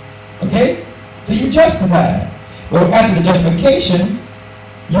 Okay? So you're justified. Well, after the justification,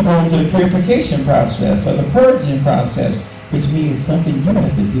 you go into the purification process or the purging process, which means something you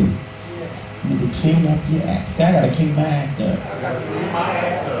have to do. You need to clean up your act. See, I got to clean my act up.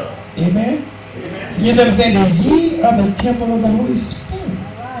 Amen? So you understand that ye are the temple of the Holy Spirit.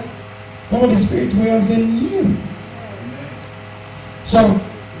 The Holy Spirit dwells in you. So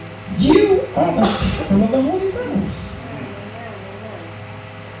you are the temple of the Holy Ghost.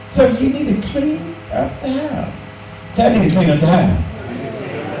 So you need to clean up the house. So I need to clean up the house.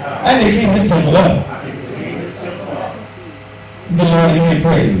 I need to clean this temple up. The Lord in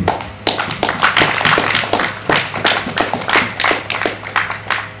praise.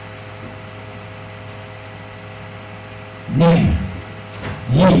 Now,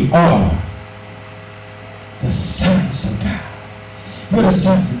 ye are the sons of God. You're the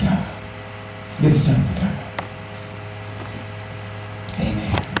sons of God. You're the sons of God.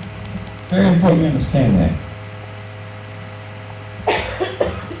 Amen. Very important to understand that.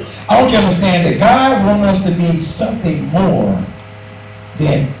 I want you to understand that God wants us to be something more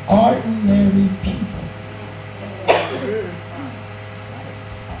than ordinary people.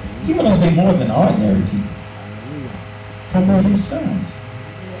 He wants us to be more than ordinary people. Come on, his sons.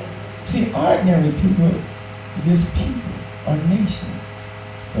 See, ordinary people, just people, are nations.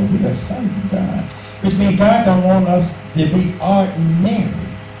 But we are sons of God. Which means God don't want us to be ordinary.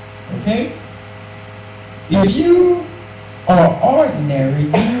 Okay? If you are ordinary,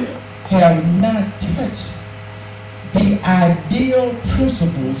 you have not touched the ideal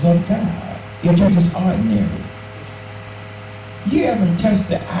principles of God. If you're just ordinary, you haven't touched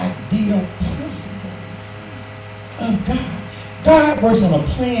the ideal principles of God. God works on a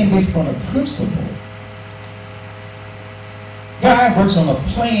plan based on a principle. God works on a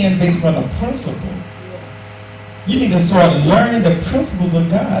plan based on a principle. You need to start learning the principles of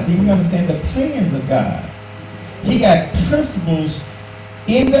God. Do you understand the plans of God? He got principles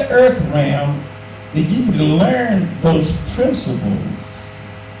in the earth realm that you need to learn those principles.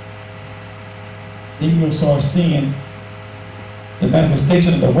 Then you'll start seeing the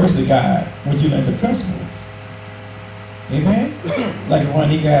manifestation of the works of God when you learn the principles. Amen? Like when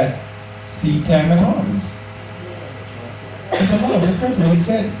he got seed time and harvest. It's a law, it's a principle. He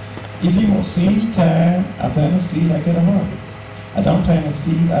said, if you want seed time, I plant a seed, I get a harvest. I don't plant a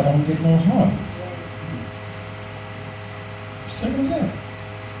seed, I don't get no harvest. Simple as that.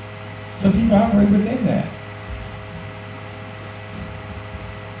 So people operate within that.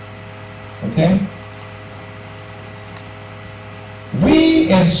 Okay?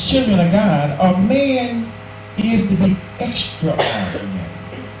 We as children of God, a man is to be extraordinary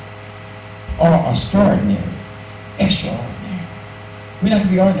or extraordinary. Extraordinary. We're not to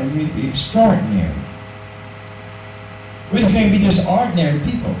be ordinary, we need to be extraordinary. We just can't be just ordinary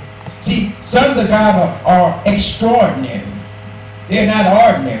people. See, sons of God are extraordinary. They're not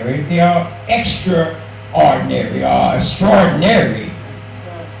ordinary, they are extraordinary or extraordinary.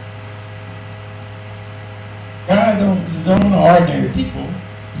 God don't want ordinary people.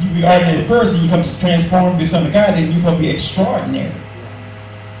 You be an ordinary person, you come transformed to be son of God, then you come be extraordinary.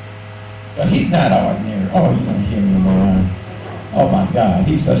 But he's not ordinary. Oh, you don't hear me, man. Oh my God,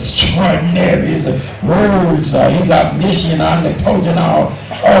 he's extraordinary. His words, he's omniscient, omnipotent. Oh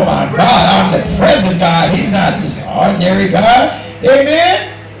my God, omnipresent God. He's not just ordinary God.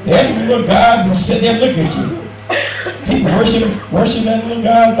 Amen. There's a little God that sit there and look at you. People worship that little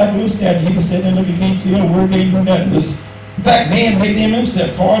God like a little statue. He can sit there and look, you can't see no word, can't do nothing. In fact, man made him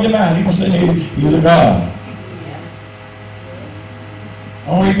himself, called him out. He can sit there, he's a God.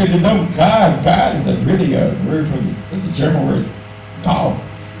 Only because you know God is really a word from the German word God,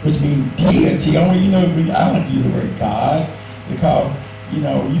 which means deity. Only I don't use the word God because you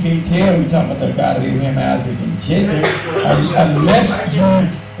can't tell we're talking about the God of Abraham, Isaac, and Jacob unless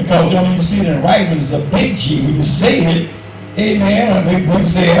because when you see it in writing, it's a big G. When you say it, amen. When you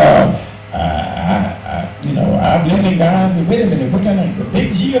say, I believe in God. I say, wait a minute, what kind of a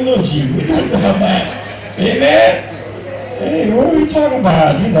big G or little G? What are you talking about? Amen. Hey, what are you talking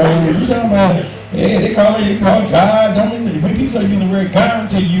about? You talking about, hey, they call God. When people start using the word God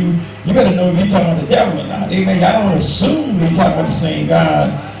to you, you better know if you're talking about the devil or not. Amen. I don't want to assume you're talking about the same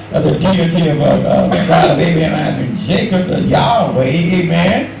God, the deity of the God of Abraham, Isaac, and Jacob, the Yahweh.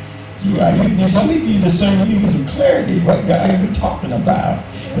 Amen. Some people you discern, you get some clarity what God you're talking about.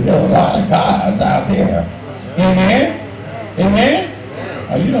 Because there are a lot of gods out there. Amen. Amen?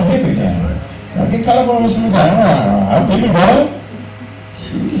 Oh, you don't hear me now. I get caught up on something. I believe in God.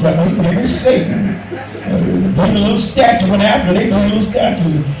 Jeez, I believe in Satan. They bring a little statue when after they bring a little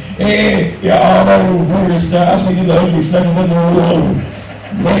statue. Hey, yeah, all that weird stuff. I was thinking the ugly stuff, and then the little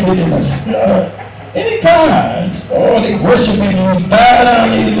naked in the stuff. Any gods. Oh, they worship me and bow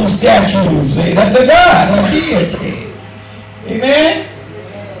down these little statues. Hey, that's a god, a deity. Amen?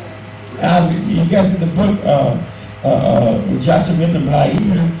 You guys get the book with Joshua Milton Blahyi.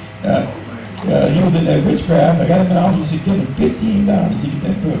 He was in that witchcraft. I got him in the office to give him $15 to get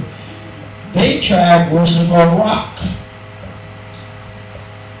that book. They tried worship a rock.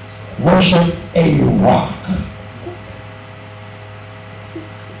 Worship a rock.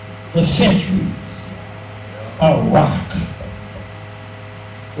 For centuries. A rock.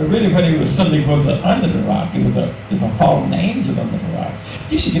 But really what it was, something was under the rock. It was a fallen angel under the rock.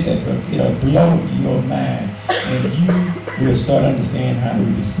 You should get that book. It'll blow your mind. And you will start understanding how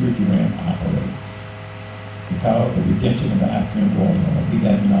the spiritual realm operates. Because the redemption of the African warlord, we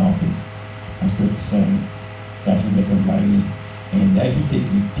got in office. I'm spiritual son, Joshua Milton Blahyi. And that he take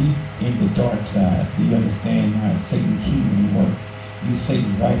you deep in the dark side so you understand how Satan's kingdom works. You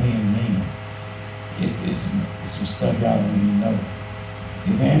Satan's right hand man. It's some stuff y'all don't even know.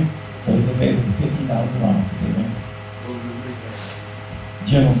 Amen? So it's available for $15 a month. Amen?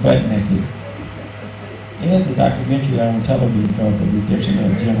 General Butt Naked. Yeah, the documentary on television called The Redemption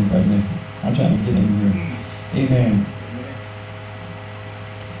of General Butt Naked. I'm trying to get in here. Amen.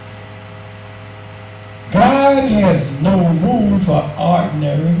 God has no room for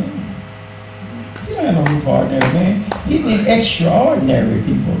ordinary men. He don't have no room for ordinary men. He need extraordinary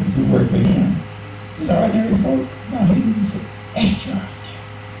people to do work for him. These ordinary folk? No, he needs extraordinary.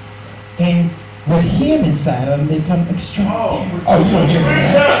 And with him inside of them, they become extraordinary. Oh, you don't hear me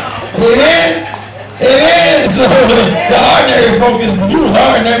now? Amen? Amen. So the ordinary folk is, you was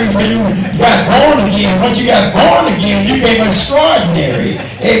ordinary when you got born again. Once you got born again, you became extraordinary.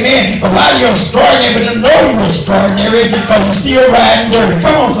 Amen. But a lot of you are extraordinary, but don't know you're extraordinary because you're still riding dirty.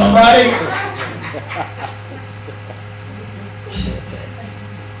 Come on, somebody.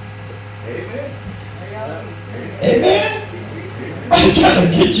 Amen. Amen. I'm trying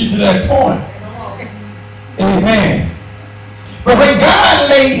to get you to that point. Amen. But when God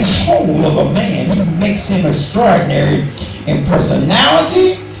lays hold of a man, he makes him extraordinary in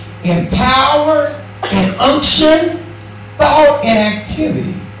personality, in power, in unction, thought, and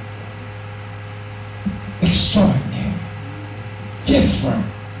activity. Extraordinary. Different.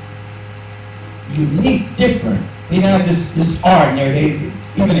 Unique, different. They're not just ordinary.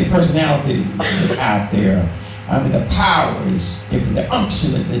 Even their personality is out there. I mean, the power is different. The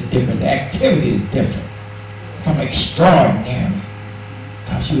unction is different. The activity is different. Become extraordinary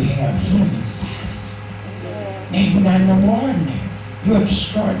because you have him inside of you. Man, you're not no more ordinary. You're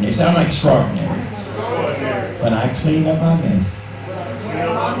extraordinary. So I'm extraordinary. When I clean up my mess.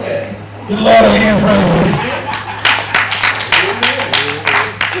 Good Lord, I hear praise.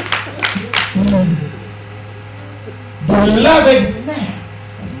 Beloved, now.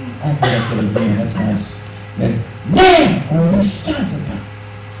 I got that again. That's nice. Now are the sons of God.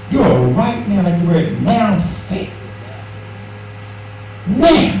 You are right now, like you were now faith.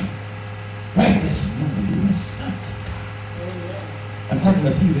 Now, right this moment, you're the sons of God. I'm talking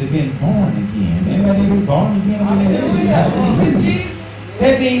to people that have been born again. Anybody been born again?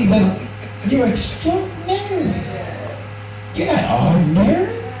 That means that you're extraordinary. You're not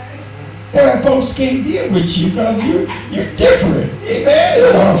ordinary. There are folks who can't deal with you because you're different.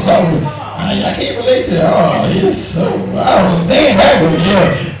 Amen. I can't relate to that. Oh, it's so, I don't understand that, but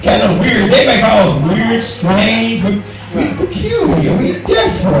you're kind of weird. They make all us weird, strange, we're peculiar, we're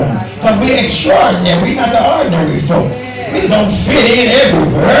different. Because we're extraordinary. We're not the ordinary folk. We just don't fit in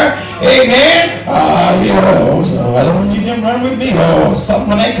everywhere. Amen. So I don't want you to run with me. Oh, something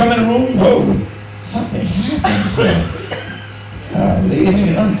when they come in the room, whoa, something happens. It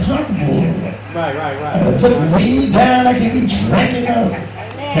is uncomfortable. Right. Put the weed down. I can't be drinking up.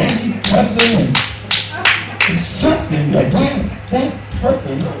 Can't be cussing. And something about that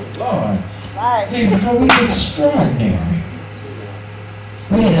person, oh Lord. Right. See, because we're extraordinary.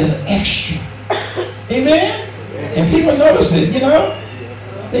 We're extra. Amen? And people notice it, you know?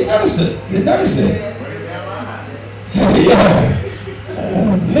 They notice it. Yeah.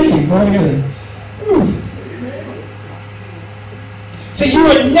 Leave, boy. See, you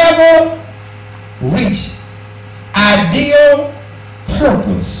would never reach ideal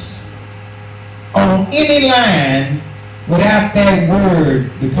purpose on any line without that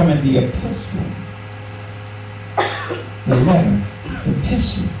word becoming the epistle. The letter, the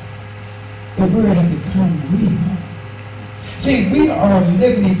epistle. The word had become real. See, we are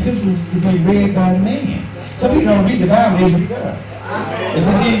living epistles to be read by man. Some people don't read the Bible, they read us.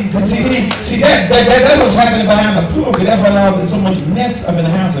 See, that's what's happening behind the pulpit. That's why there's so much mess up in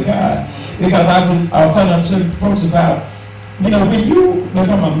the house of God. Because I was telling certain folks about, when you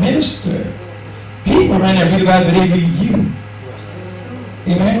become a minister, people around there read the Bible, but they read you.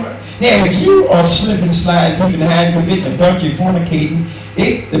 Amen? Now, if you are slipping, sliding, peeping, hiding, committing adultery, fornicating,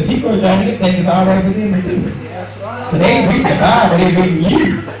 the people down here think it's all right for them to do it. Because they ain't reading the Bible, they reading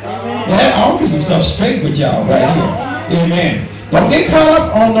you. Yeah, I'll get some stuff straight with y'all right here. Amen. Don't get caught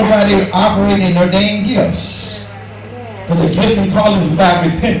up on nobody operating in their dang gifts. Because the gifts and callings is about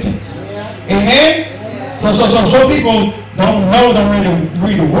repentance. Amen? So people don't know, don't really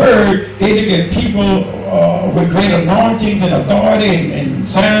read the word. They look at people with great anointings and authority and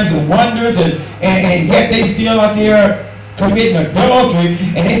signs and wonders, and yet they still out there committing adultery,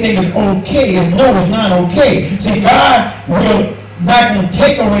 and they think it's okay. No, it's not okay. See, God will not going to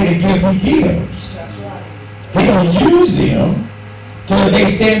take away the gift he gives. He's going to use them till they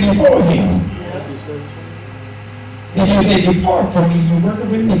stand before him. And he'll say, depart from me, you worker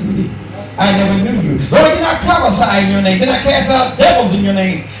of iniquity. I never knew you. Lord, did I prophesy in your name? Did I cast out devils in your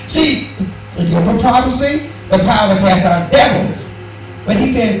name? See, the gift of prophecy, the power to cast out devils. But he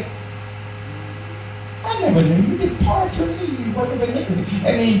said, I never knew you. Depart from me, you worker of iniquity.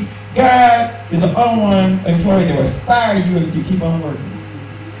 I mean, God is an unwanted employee that will fire you if you keep on working.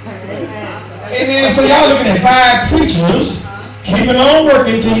 Amen. So y'all looking at 5 preachers keeping on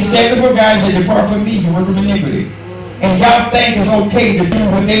working until he said before God and said, depart from me, you work of iniquity. And y'all think it's okay to do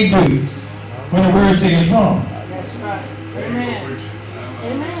what they do when the word says it's wrong. That's right. Amen.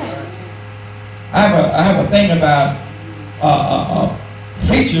 Amen. I have a thing about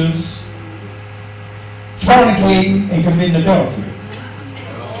preachers fornicating and committing adultery.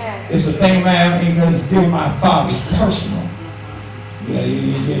 It's a thing around because it's still my father's personal.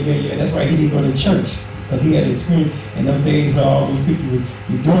 Yeah. That's why he didn't go to church. Because he had experience in those days where all those people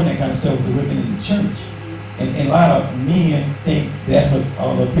were doing that kind of stuff with the women in the church. And a lot of men think that's what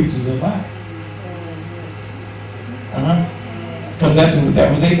all the preachers are like. Because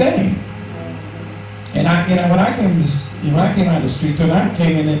that was their thing. And when I came out of the street, so I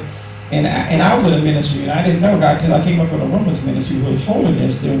came in it, and I was in a ministry, and I didn't know God because I came up in a women's ministry with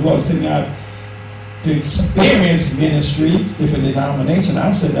holiness. The Lord sent me out to experience ministries, different denominations. I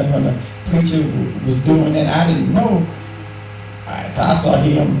was sitting there when the preacher was doing that. I didn't know. I saw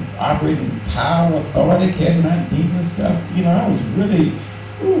him operating in power, authority, casting out demons and stuff.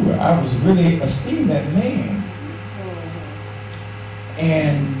 I was really esteemed that man.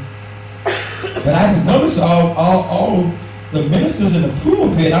 But I just noticed all the ministers in the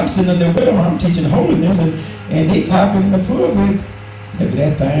pulpit. I'm sitting there with them. I'm teaching holiness, and they talking in the pulpit. Look at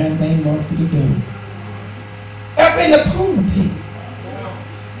that fine thing walk through the door. Up in the pulpit.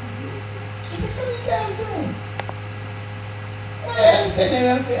 I said, what are you guys doing? I said that.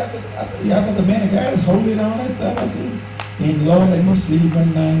 I said, I thought the man of God was holy and all that stuff. I said, and Lord, let me see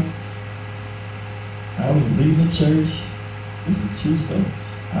one night. I was leaving the church. This is true stuff.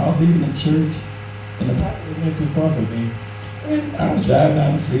 I was leaving the church, and the pastor was not too far from me. And I was driving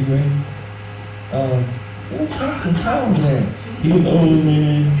down the freeway. I said, Pastor, how was that? He was an old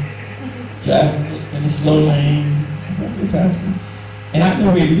man, driving in a slow lane. I said, okay, Pastor. And I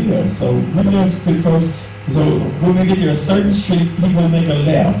know where he lives, so we live pretty close. So when we get to a certain street, he will make a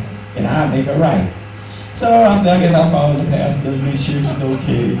left, and I'll make a right. So I said, I guess I'll follow the pastor to make sure he's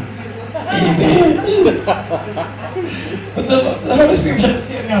okay. Amen. But the Holy Spirit kept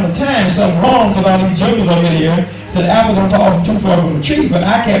telling me all the time something wrong because all these jokers over here said the apple don't fall too far from the tree, but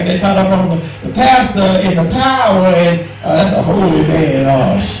I kept that caught up on the pastor and the power, and that's a holy man.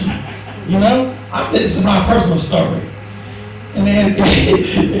 Oh, shit. This is my personal story. And then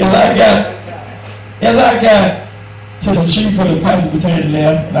as I got to the street where the pastor would turn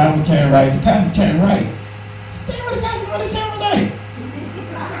left and I would turn right, the pastor turned right. I said, damn, what the pastor doing this time of night?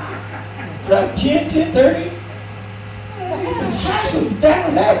 About 10:30. His house was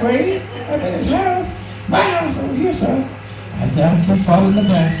down that way. His house. My house over here, so I said, I keep following the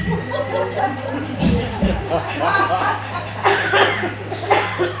pastor.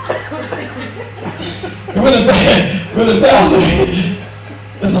 When the pastor,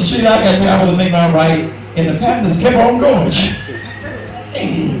 there's a street I got to, I want to make my right, and the pastor kept on going.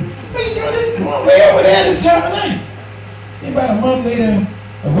 Hey, what you doing this going way over there this time of night? And about a month later,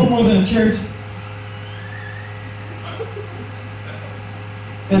 a woman was in the church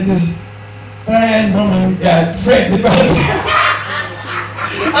that this fine woman got pregnant by the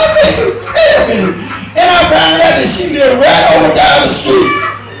I said, wait a minute. And I found out that she lived right over down the street.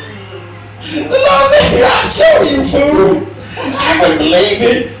 The Lord said, I'll show you, fool. I couldn't believe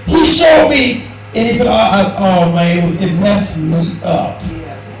it. He showed me, and he put, oh man, it messed me up.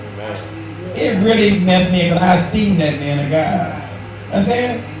 It really messed me up, because I esteemed that man of God. I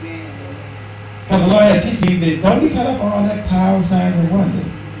said, because the Lord had teach me that don't be caught up on all that power, signs, and wonders.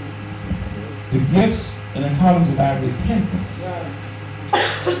 The gifts and the callings without repentance.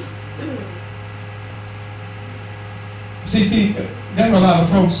 See, there are a lot of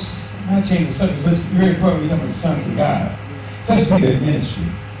folks, I change the subject, but it's very important we talk about the sons of God. Especially the ministry.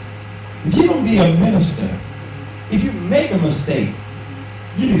 If you're going to be a minister, if you make a mistake,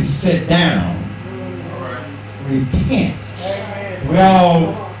 you need to sit down, repent. We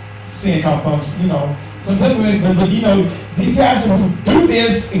all see a couple folks, you know. So, but you know, these pastors who do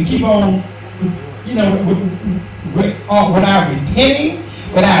this and keep on, you know, without repenting,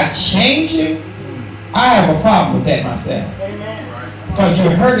 without changing, I have a problem with that myself. Because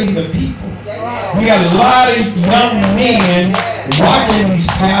you're hurting the people. We got a lot of young men watching these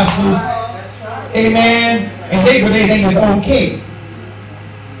pastors, amen, and they think it's okay.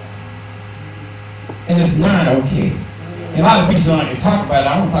 And it's not okay. And a lot of people don't like to talk about it.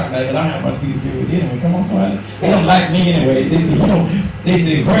 I don't talk about it because I don't have much people to do with it anyway. Come on, somebody. They don't like me anyway. They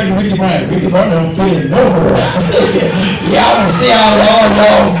say, where did Ricky Bryant? Ricky Bryant don't fit in nowhere. Yeah, I don't see all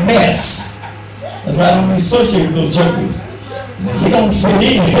y'all mess. That's why I don't associate with those jokers. He don't fit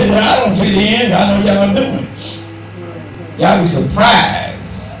in. I don't fit in. I know what y'all are doing. Y'all be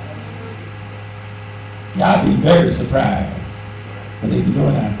surprised. Y'all be very surprised what they be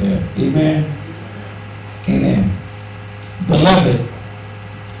doing out there. Amen. Amen. Beloved,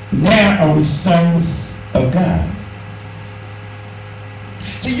 now are we sons of God.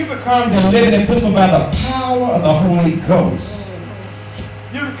 See, you become the living epistle by the power of the Holy Ghost.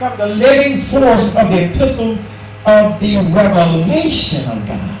 You become the living force of the epistle of the revelation of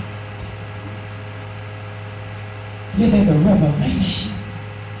God. You're the revelation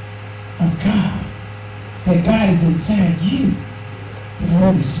of God. That God is inside you. The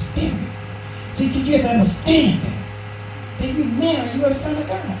Holy Spirit. See, you have to understand that. That you now, you're a son of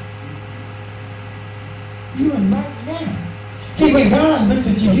God. You are not now. See, when God looks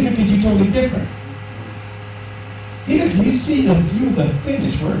at you, he looks at you totally different. He sees the view of the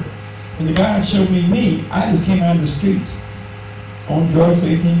finished work. When the God showed me, I just came out of the streets. On drugs for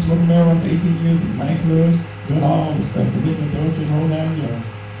 18, smoking marijuana for 18 years, in my clubs, doing all this stuff, committing adultery, the whole down here.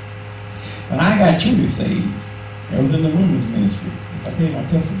 When I got truly saved, I was in the women's ministry. I tell you my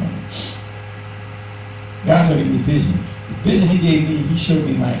testimony. God started giving me visions. The vision he gave me, he showed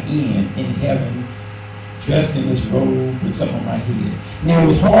me my end in heaven, dressed in this robe with something on my head. Now, it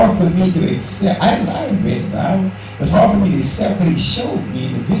was hard for me to accept. I read the Bible. It was hard for me to accept what he showed me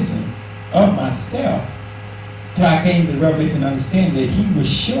in the vision of myself till I came to the revelation and understand that he will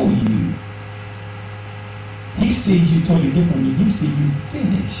show you. He sees you totally differently. He sees you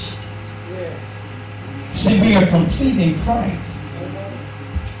finished. See, we are complete in Christ.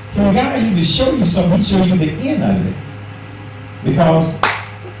 So when God used to show you something, he showed you the end of it. Because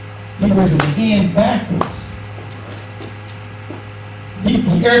he goes from the end backwards.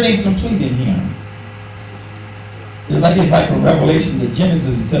 Everything's complete in him. It's like from Revelation to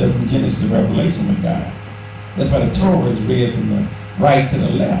Genesis instead of from Genesis to Revelation with God. That's why the Torah is read from the right to the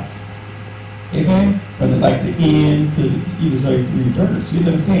left. Amen? But it's like the end to either side reverse. You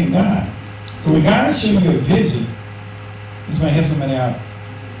understand God. So when God shows you a vision, this might have somebody out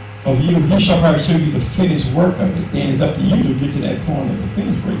of you, he shall probably show you the finished work of it. Then it's up to you to get to that point of the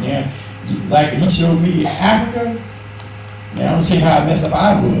finished work. Now, like he showed me Africa, now I don't see how messed up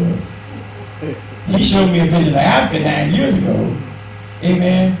I was. He showed me a vision of Africa 9 years ago.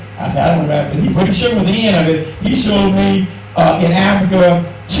 Amen. I said, I don't know about it, but he showed me the end of it. He showed me in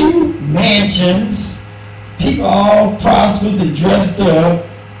Africa 2 mansions, people all prosperous and dressed up,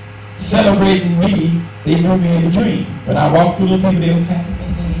 celebrating me. They knew me in the dream. When I walked through the people, they were clapping.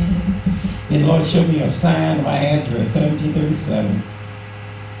 Then the Lord showed me a sign of my address, 1737.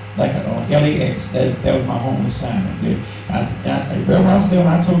 Like LAX. That was my home assignment there. I said, where I was still,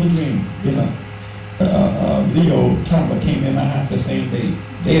 I told the dream. Then Leo Tumba came in my house that same day.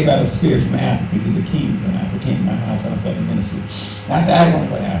 They got a spirit from Africa. He was a king from Africa. Came in my house when I started ministry. And I said, I want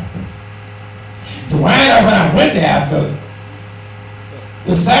to go to Africa. So when I went to Africa,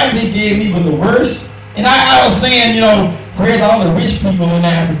 the sign he gave me was the worst. And I was saying, you know, praise all the rich people in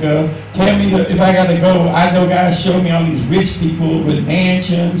Africa. Tell me that if I got to go, I know God showed me all these rich people with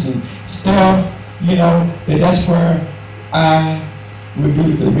mansions and stuff, you know, that's where I would be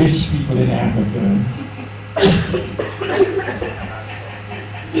with the rich people in Africa.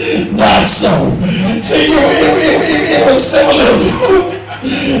 Not so. See, it was symbolism.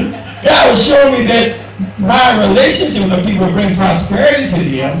 God was showing me that my relationship with the people will bring prosperity to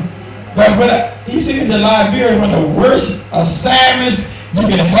them. But he sent me to Liberia, one of the worst assignments you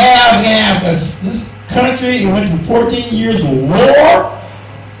can have in this country. It went through 14 years of war,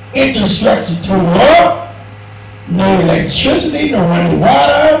 infrastructure tore up, no electricity, no running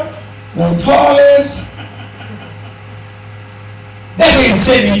water, no toilets. That man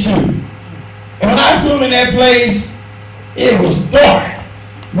sent me to. And when I flew in that place, it was dark,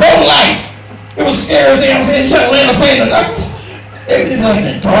 no lights. It was scary as I'm saying, you trying to land a plane. It was like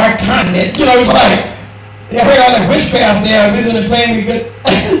a dark continent. You know, it was like, I heard all that witchcraft there. We was in the plane, we could.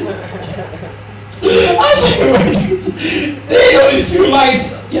 I said, they had only a few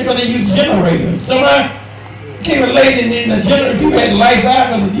lights, because they use generators. So I came late and then the generator, people had lights out,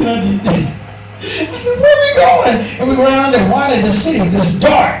 because, you know, I said, where are we going? And we were around the water in the city, it was just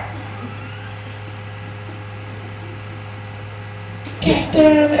dark. Get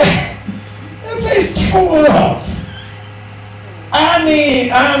down there. That place tore up. I mean,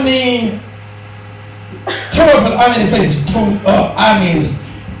 the place was tore up. I mean,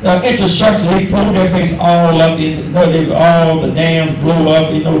 the infrastructure, they pulled their place all up. All the dams blew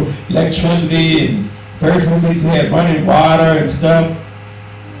up, you know, electricity and very few places had running water and stuff.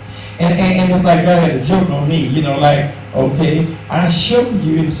 And it's like God had a joke on me, you know, like, okay, I showed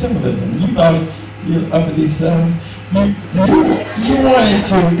you in symbolism. You thought you were up at this stuff. You wanted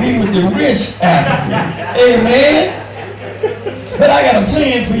to be with the rich African. Amen. But I got a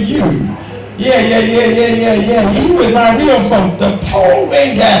plan for you. Yeah. You with my real folks. The poor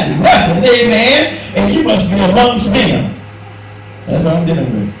ain't got nothing, amen. And you must be amongst them. That's what I'm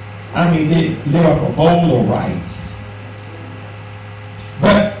dealing with. I mean, they live off a bowl of rice.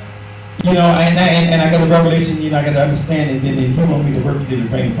 But, you know, and I got the revelation, you know, I got the understanding that He want me to work with them to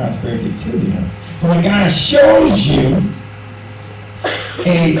bring prosperity to them. So when God shows you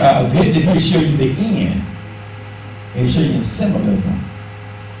a vision, He'll show you the end. He'll show you in symbolism.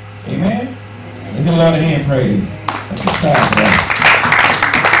 Amen? Let's give a lot of hand praise. That's the side of that.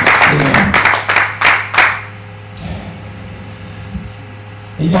 Amen.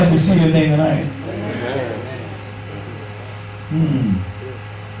 You guys receive the thing tonight?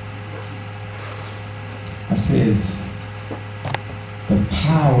 I says, the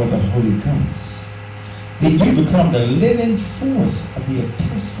power of the Holy Ghost. Then you become the living force of the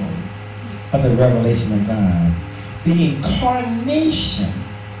epistle of the revelation of God. The incarnation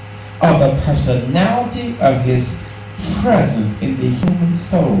of the personality of His presence in the human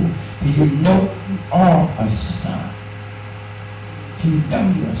soul. Do you know you are a son? Do you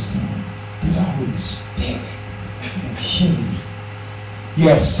know you're a son? Through the Holy Spirit. Show you. You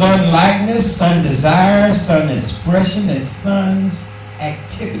have son likeness, son desire, son expression, and son's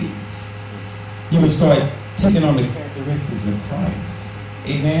activities. You will start taking on the characteristics of Christ.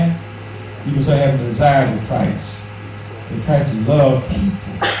 Amen? You will start having the desires of Christ. And Christ loved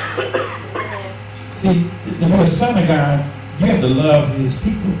people. See, to be a son of God, you have to love His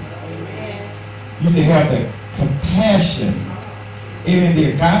people. You have to have the compassion, even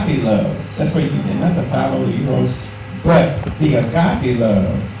the agape love. That's what you need, not the follow the heroes, but the agape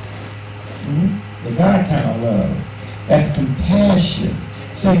love. The God kind of love. That's compassion.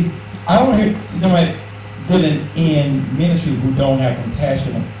 See, I don't hear nobody dealing in ministry who don't have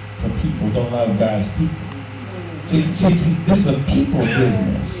compassion for people, don't love God's people. See, this is a people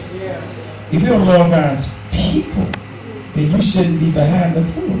business. If you don't love God's people, then you shouldn't be behind the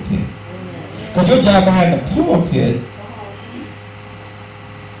pulpit. Because your job behind the pulpit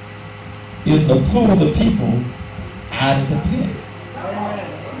is to pull the people out of the pit.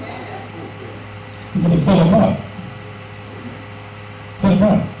 You're going to pull them up. Pull them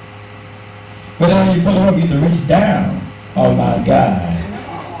up. But then when you pull them up, you have to reach down. Oh my God.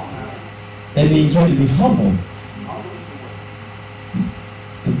 That means you have to be humble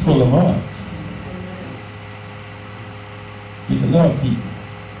to pull them up. You have to love people.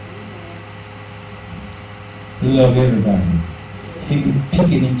 You love everybody. People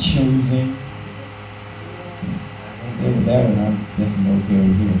picking and choosing. That one, that's no okay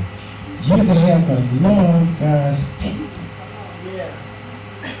over here. You have to have to love God's people.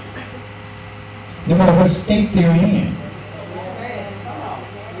 No matter what state they're in.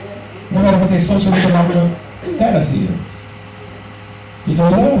 No matter what their social economic status is. You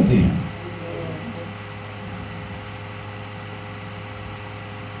have to love them.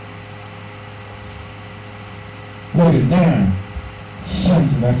 Wrote it down.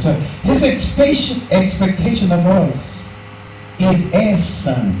 Sons of our son. His expectation of us is as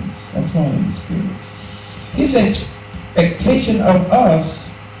sons. I'm flowing in the Spirit. His expectation of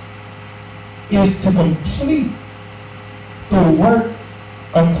us is to complete the work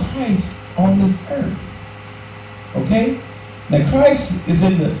of Christ on this earth. Okay? Now Christ is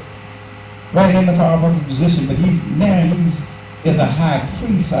in the right hand of our position, but he's as a high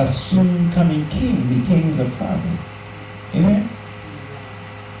priest, our soon coming king. He came as a prophet. Amen?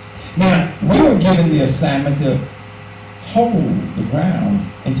 Now, we were given the assignment to hold the ground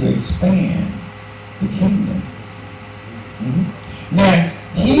and to expand the kingdom. Now,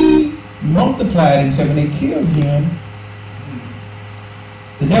 he multiplied himself. When they killed him,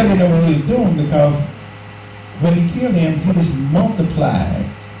 the devil didn't know what he was doing, because when he killed him, he just multiplied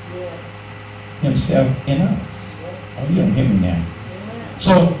himself in us. Oh, you don't hear me now.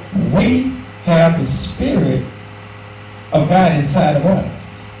 So we have the Spirit of God inside of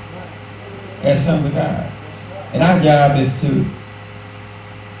us as sons of God. And our job is to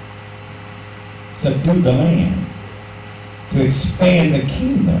subdue the land, to expand the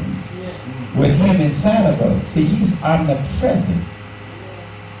kingdom with him inside of us. See, he's omnipresent.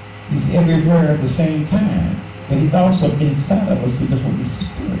 He's everywhere at the same time. But he's also inside of us through the Holy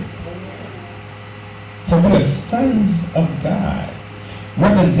Spirit. So we are sons of God,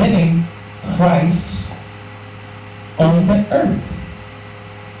 representing Christ on the earth.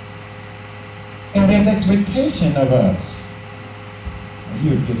 And there's expectation of us.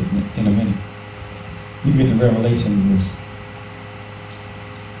 You'll get it in a minute. You get the revelation of this.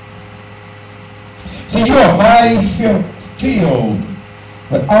 See, you are a body filled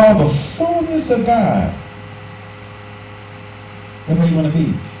with all the fullness of God. That's what you want to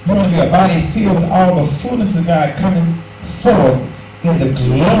be. You want to be a body filled with all the fullness of God, coming forth in the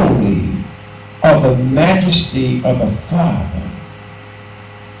glory of the majesty of the Father.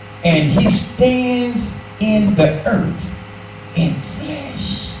 And he stands in the earth in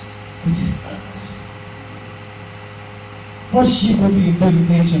flesh, which is us. Once you go through your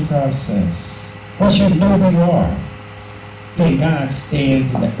purification process, once you know who you are, then God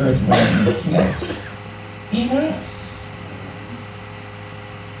stands in the earth right in the flesh, in us,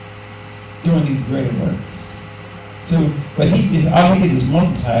 doing these greater works. So, but he did, all he did is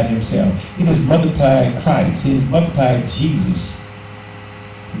multiply himself. He just multiplied Christ. He just multiplied Jesus.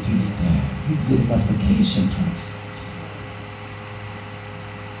 Jesus died. He did a multiplication process.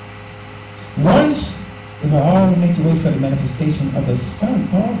 Once, if all nature wait for the manifestation of the Son,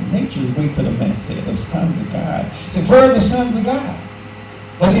 all nature wait for the manifestation of the sons of God. So where are the sons of God?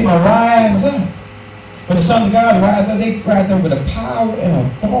 Let them arise up. When the sons of God rise up, they rise up with a power and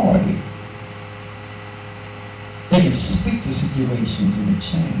authority. They can speak to situations and it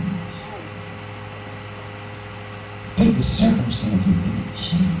change. Pick the circumstances and it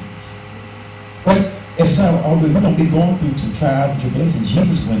change. But it's we're going to be going through some trials and tribulations.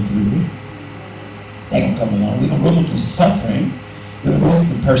 Jesus went through it. They're going to come along. We're going to go through suffering. We're going to go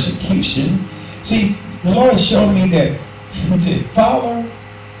through persecution. See, the Lord showed me that he said, follow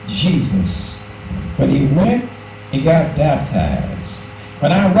Jesus. When he went and got baptized,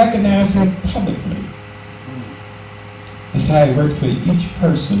 when I recognized him publicly, that's how he worked for each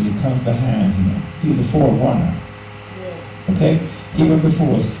person that comes behind him. He was a forerunner. Okay? He went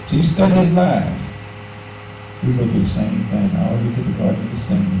before us. So you study his life. We go through the same thing. All we could regard to the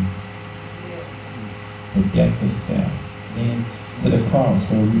same. To death to self. Then to the cross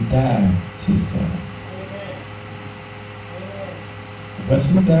where we die to self.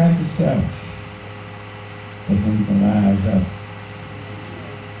 Once we die to self, that's when we can rise up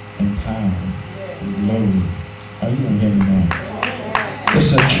in power and glory. Are you going to hear me now?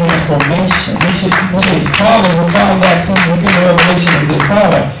 It's a transformation. We should follow that something. We get a revelation as a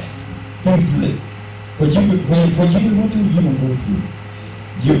follow. What Jesus went through, you're going to go through.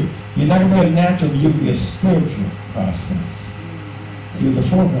 You're not going to be a natural, but you'll be a spiritual process. You're the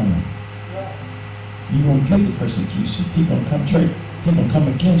forerunner. You're going to get the persecution. People will come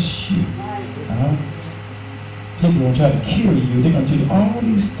against you. People will try to kill you. They're going to do all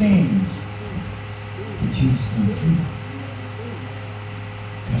these things that Jesus went through.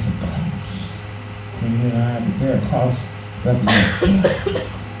 That's a cross. When you and I bear a cross, represent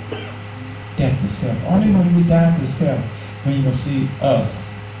death to self. Only when we die to self, when you're going to see us,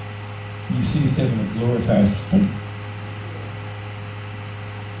 you see yourself in a glorified state.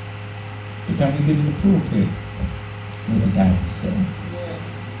 The time we get in the pulpit, we're going to die to self.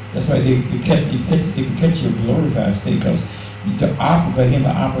 That's why they can catch you a glorified state, because to operate for him to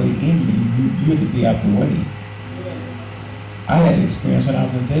operate in you have to be out the way. I had an experience when I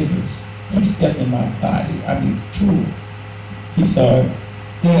was in Vegas. He stepped in my body. I mean, true. He saw it.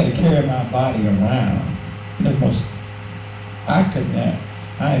 He had to carry my body around. I could not.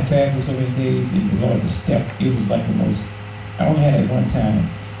 I had fasted so many days, and the Lord, the step, it was like the most, I only had it one time.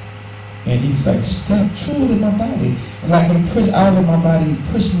 And he was like, step true in my body. And like when he pushed out of my body,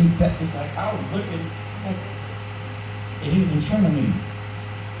 he pushed me back. It's like I was looking like, And he was in front of me.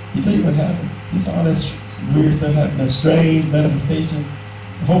 He tell you what happened. He saw all this weird stuff happening, that strange manifestation.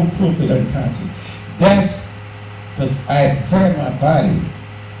 The whole pulpit unconscious. That's because I had prepared my body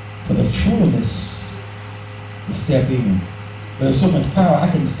for the fullness to step in. But there's so much power, I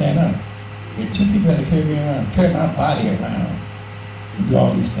couldn't stand up. And two people had to carry me around, carry my body around, and do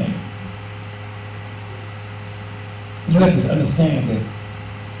all these things. You have to understand that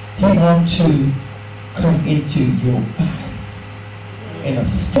he wants to come into your body. In the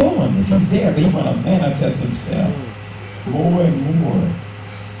fullness, he's there, but he wants to manifest himself more and more,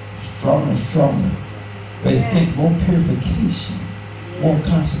 stronger and stronger. But it's taking more purification, more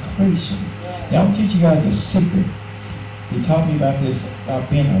consecration. Now, I'm teach you guys a secret. He taught me about this, about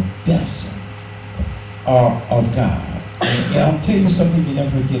being a vessel of God. And I'll tell you something, you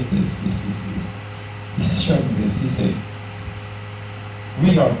never forget this. He showed me this. He said,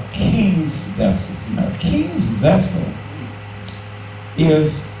 we are king's vessels. You know, a king's vessel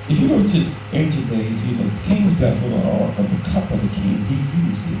is, if you go to ancient days, you know, the king's vessel or the cup of the king he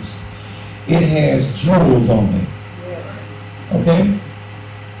uses, it has jewels on it. Okay?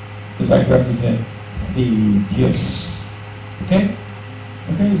 It's like represent the gifts. Okay?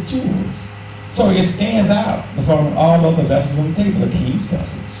 Okay, it's jewels. So it stands out from all other vessels on the table, the king's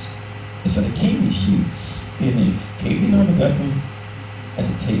vessels. It's for the king's use. You know the vessels at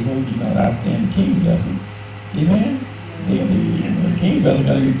the table, you know, I stand the king's vessel. Amen? The king's vessel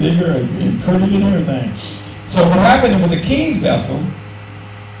got to be bigger and pretty and everything. So what happened with the king's vessel,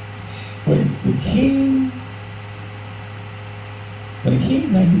 when the king's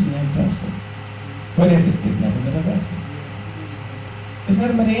not using that vessel, what is it? It's nothing but a vessel. It's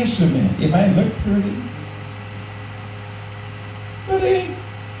nothing but an instrument. It might look pretty, but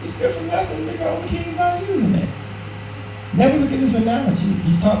it's good for nothing because the king's not using it. Never forget this analogy.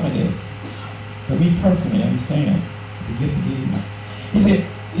 He's taught me this. For me personally, I understand the gifts of God. He said,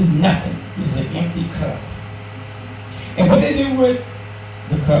 it's nothing. It's an empty cup. And what they do with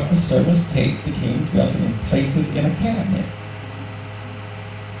the cup, the servants take the king's vessel and place it in a cabinet.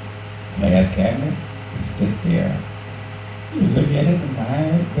 Glass cabinet. Sit there. You look at it and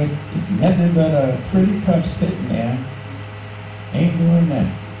admire it, but it's nothing but a pretty cup sitting there. Ain't doing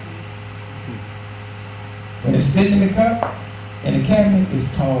nothing. When it's sitting in the cup, in the cabinet,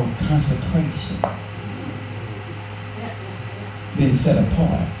 it's called consecration. Been set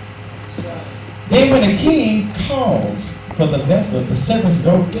apart. Then when the king calls for the vessel, the servants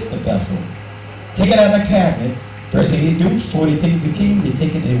go get the vessel, take it out of the cabinet. First thing they do before they take the king, they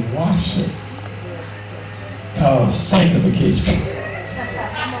take it and wash it. Called sanctification.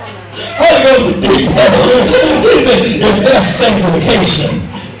 Holy Ghost is deep. He said, it's that sanctification.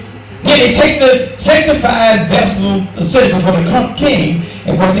 Then they take the sanctified vessel, set before the king,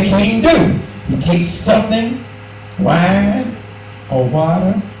 and what the king do? He takes something, wine or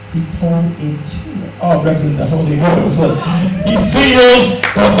water, he pours into it. All represents the Holy Ghost. So he fills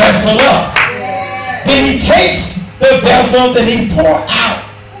the vessel up. Then he takes the vessel that he pour out.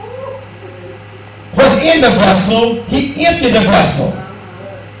 What's in the vessel, he emptied the vessel.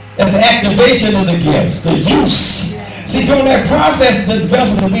 That's the activation of the gifts, the use. See, during that process, the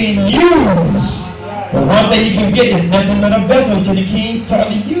vessel is being used. But one thing you can get is nothing but a vessel until the king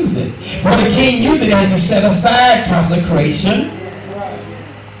started to use it. When the king used it, it had to set aside consecration.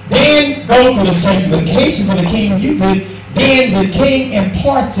 Then go through the sanctification. When the king used it, then the king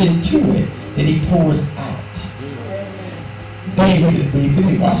imparts into it. Then he pours out. Then when you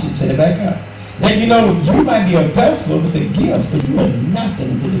finish washing, set it back up. Then you know, you might be a vessel with the gifts, but you are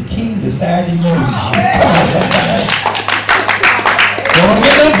nothing until the king decides to use you. Come on, somebody. Don't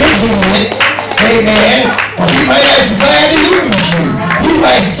get no big head. Amen. Or he might not decide to use you. He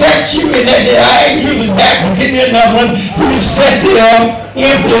might set you in that day. I ain't using that one. Give me another one. You just set there,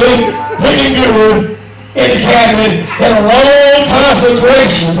 empty, looking good, in the cabinet, in a long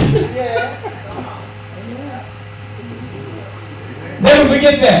consecration. Never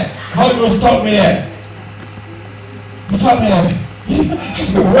forget that. Holy Ghost taught me that. He taught me that. I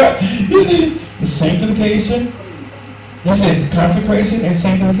said, what? You see, it's sanctification. He says consecration and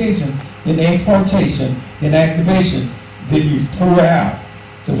sanctification. Then the impartation, then activation. Then you pour it out.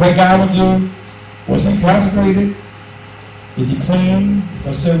 So what God will do, once he consecrated, if you clean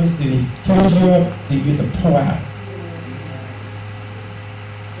for service, then he fills you up, then you get to pour out.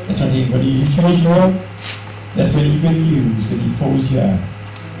 That's what he, when he fills you up, that's when he's going to use, and he pours you out.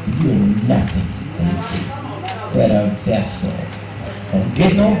 You are nothing but a vessel. Don't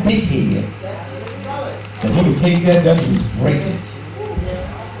get no big head. But he can take that vessel and just break it.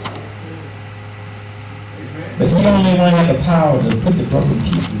 But he only one had the power to put the broken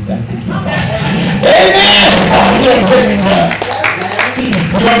pieces back together. Amen! You don't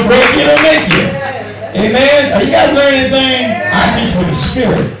break you, don't make you. Amen? Are you guys learning anything? I teach with the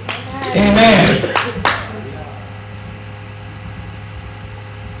Spirit. Amen.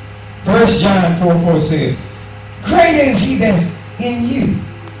 1 John 4:4 says, greater is he that's in you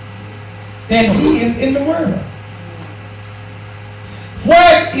than he is in the world.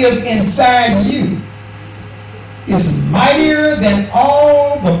 What is inside you is mightier than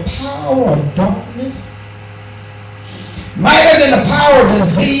all the power of darkness, mightier than the power of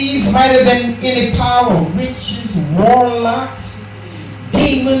disease, mightier than any power of witches, warlocks,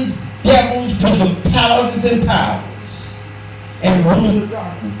 demons, devils, principalities, and powers, and rulers of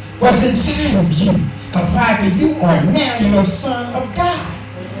darkness. What's inside of you, applied to you are now you're a son of God.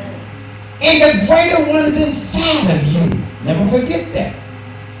 And the greater one is inside of you. Never forget that.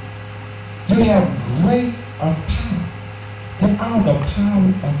 You have greater power than all the power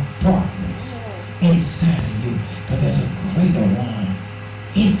of darkness inside of you. Because there's a greater one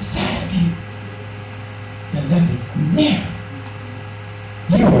inside of you. Beloved, now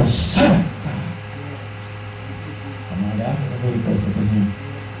you're a son of God. Come on, that's the Holy Ghost up in here.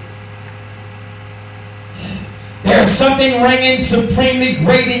 There's something ringing supremely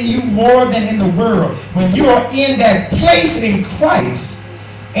great in you more than in the world. When you are in that place in Christ,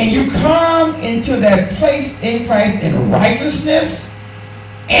 and you come into that place in Christ in righteousness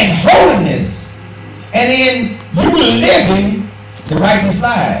and holiness, and in you living the righteous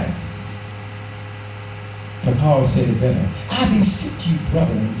life. But Paul said it better. I beseech you,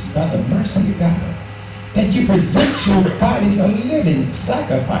 brothers, by the mercy of God, that you present your bodies a living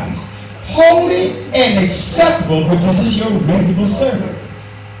sacrifice, holy and acceptable, which is your reasonable service.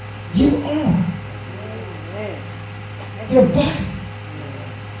 You are your body.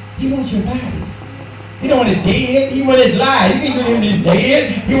 He wants your body. He don't want it dead. He wants it live. You can't do it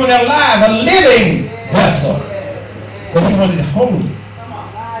dead. He wants it alive, a living vessel. But he wanted it holy.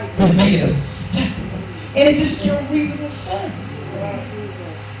 But make it acceptable. And it's just your reasonable service.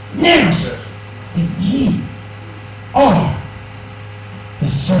 Now, sir, ye are the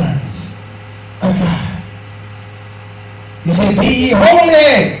sons of God. He said, be ye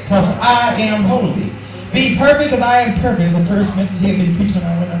holy, because I am holy. Be perfect, because I am perfect. It's the first message he had been preaching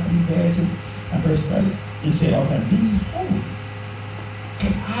when I went out to these bad too. I first started. He said all the time, be holy,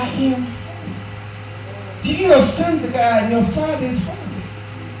 because I am holy. See, you are sons of God, and your Father is holy.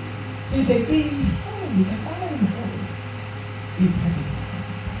 So he said, be holy, because I am holy. Be perfect.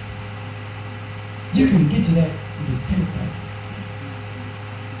 You can get to that with this pure practice.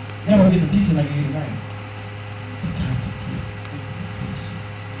 Now we get the teaching like you get it right. The consecrated application.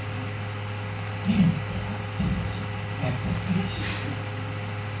 Then application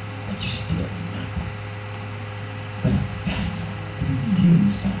that you're still nothing but a vessel to be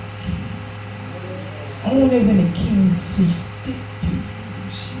used by the king. Only when the king sees fit to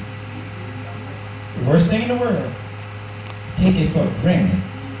use you. The worst thing in the world, take it for granted.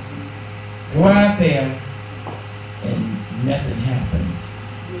 Go out there and nothing happens.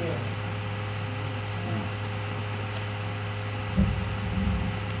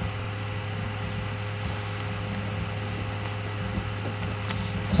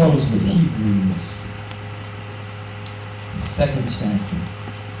 Close with Hebrews, 2nd chapter.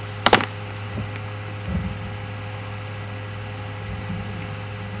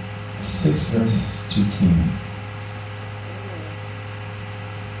 6 verse 2:10.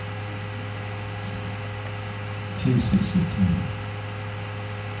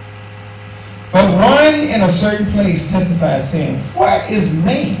 But one in a certain place testifies, saying, what is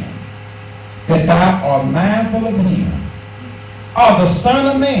man that thou art mindful of him? Or the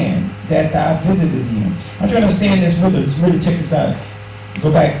Son of Man that thou visited him? I want you to understand this, really check this out. Go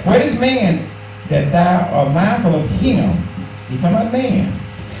back. What is man that thou art mindful of him? He's talking about man.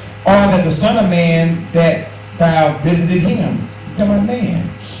 Or that the Son of Man that thou visited him? He's talking about man.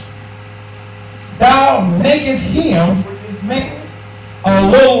 Thou makest him, which is man, a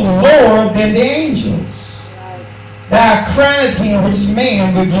little lower than the angels. Thou crownest him, which is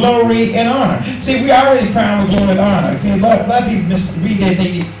man, with glory and honor. See, we already crowned with glory and honor. See, a lot of people misread that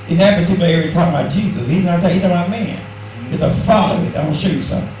thing in that particular area talking about Jesus. He's not talking about man. You have to follow it. I'm going to show you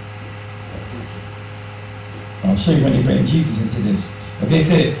something. I'll show you when they bring Jesus into this. But they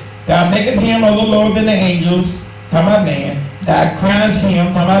said, thou makest him a little lower than the angels, talking about man. Thou crownest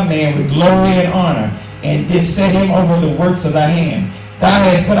him, talking about man, with glory and honor, and didst set him over the works of thy hand. Thou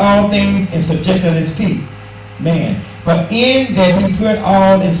hast put all things in subjection of his feet. Man. But in that he put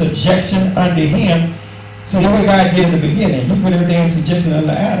all in subjection under him. So the way God did in the beginning, he put everything in subjection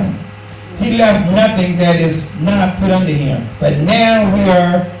under Adam. He left nothing that is not put under him. But now we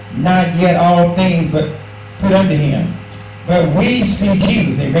are not yet all things, but put under him. But we see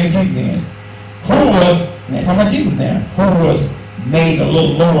Jesus, they bring Jesus in, who was, now talking about Jesus now, who was made a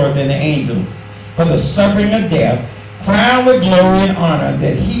little lower than the angels for the suffering of death, crowned with glory and honor,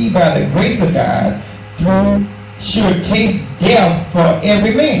 that he, by the grace of God, through should taste death for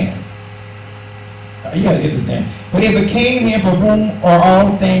every man. You gotta get this down. But it became him for whom are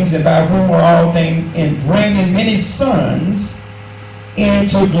all things, and by whom are all things, in bringing many sons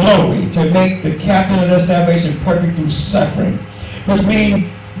into glory, to make the captain of their salvation perfect through suffering. Which means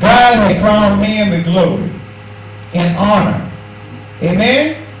God had crowned man with glory and honor.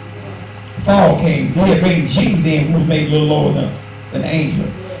 Amen? Fall came. He had bring Jesus in, who was made a little lower than an angel.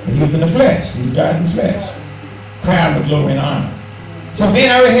 But he was in the flesh. He was God in the flesh. Crowned with glory and honor. So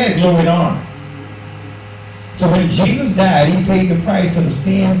man already had glory and honor. So when Jesus died, he paid the price of the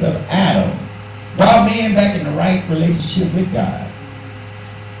sins of Adam, brought man back in the right relationship with God.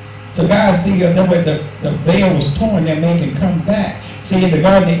 So God see that way the veil was torn, that man can come back. See, in the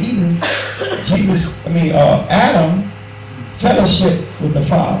Garden of Eden, Adam fellowship with the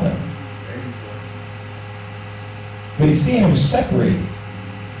Father. But he sinned and was separated.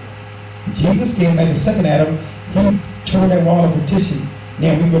 Jesus came back, the second Adam, he tore that wall of partition.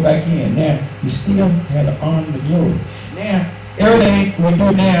 Now we go back in. Now we still have the honor and the glory. Now everything we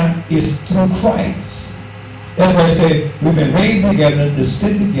do now is through Christ. That's why I said we've been raised together to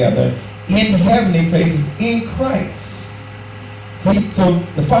sit together in heavenly places in Christ. So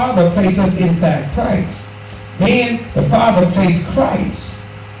the Father placed us inside Christ. Then the Father placed Christ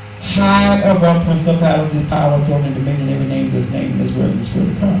high above principalities, power, authority, and dominion, every name, this name, this word, this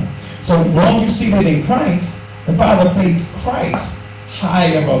word to come. So when you see that in Christ, the Father placed Christ high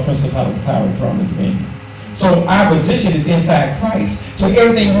above principality, power, authority, and dominion. So our position is inside Christ. So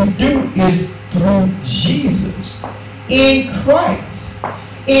everything you do is through Jesus. In Christ.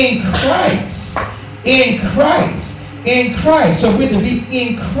 In Christ. In Christ. In Christ. So we're to be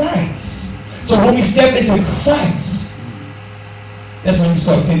in Christ. So when we step into Christ, that's when you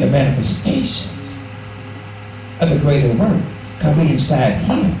start seeing the manifestations of the greater work. Because we're inside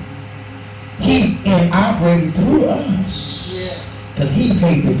him. He's operating through us. Because he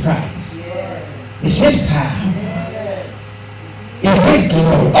paid the price. It's his power. It's his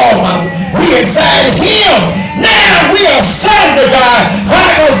glory. Oh my, we inside him. Now we are sons of God.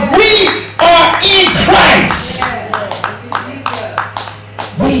 Because we are in Christ.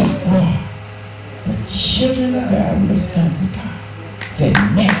 We are the children of God. We're the sons of God. Say,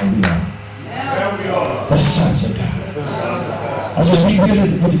 now we are the sons of God. I was going to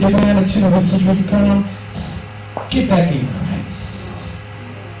read with a different attitude when the situation comes. Get back in Christ.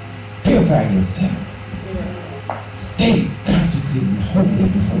 Purify yourself. Stay consecrated and holy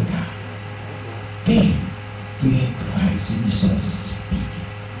before God. Then you're in Christ and you start speaking,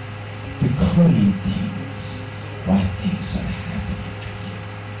 decreeing things. Why things start happening to you?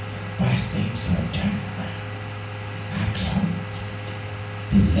 Why things start turning around? Our clothes,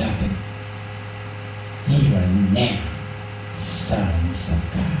 beloved, ye are now sons of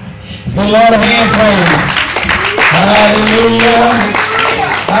God. Give the Lord a hand praise. Hallelujah.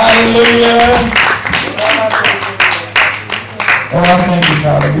 Hallelujah. Oh, I thank you,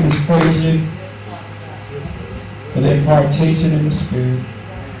 Father. We just praise you for the impartation in the Spirit.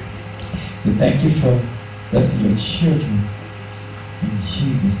 We thank you for blessing your children. In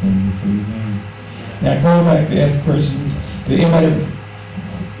Jesus' name we pray, amen. Now, I close like to ask questions. Did anybody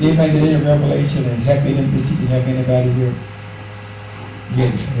get any revelation and have any, did you have anybody here?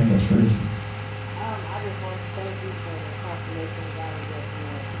 Yeah, the first. I just want to thank you for the confirmation of God that you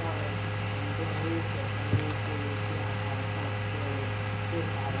are calling and this research and need to not how to concentrate this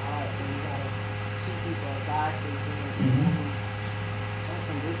by the heart and you gotta see people as God sees them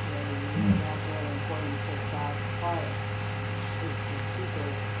unconditionally. That's really important because God's heart is to people.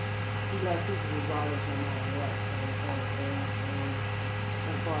 He loves people regardless no matter what. And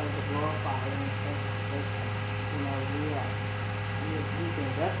as far as the glorifying and sanctification, we are. You can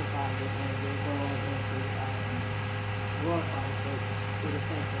justify this and we're going into glorifying through the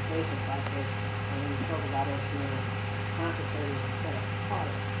sanctification process. And when you talk about us being consecrated and set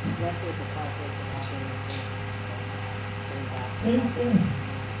apart, that's just a process of happening in Yes, sir.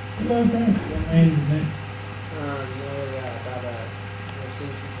 Hello, thank you. Your name is next. I've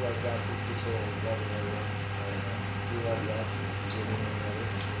seen people like that who just so love everyone. We love that.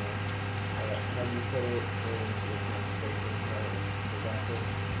 How do you put it into the consecration process?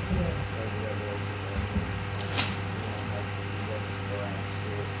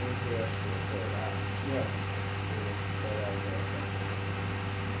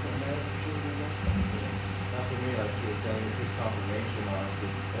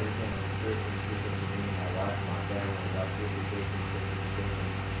 everything in the church is speaking to me, my wife, my family, about purification, sanctification.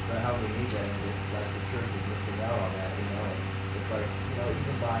 But how we need that, and it's like the church is missing out on that, you know. It's like, you know,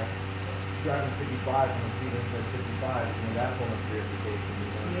 even by driving 55 when the speed limit says 55, you know, that form of purification,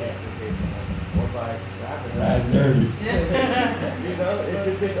 you know, sanctification, or by rapping. Right, dirty. You know,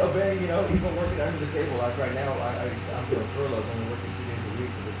 it's just obeying, you know, even working under the table. Like right now, I'm doing furloughs, only working 2 days a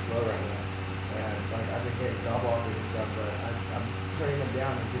week because it's slow right now. And like I've been getting job offers and stuff, but I'm turning them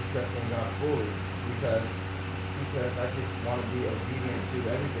down and just trusting God fully because I just want to be obedient to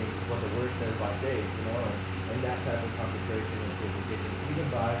everything, what the Word says by faith, you know, and that type of consecration and purification.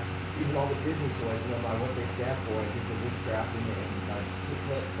 Even all the Disney toys, you know, by what they stand for, and just the witchcrafting and like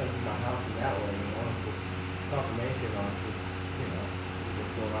cleansing my house in that way, you know, it's just confirmation on just, you know,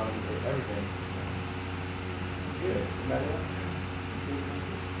 what's going on with everything. Good. Remember?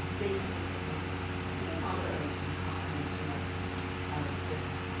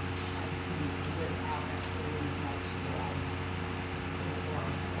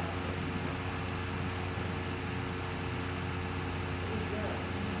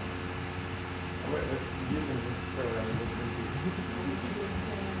 You can just throw it out of the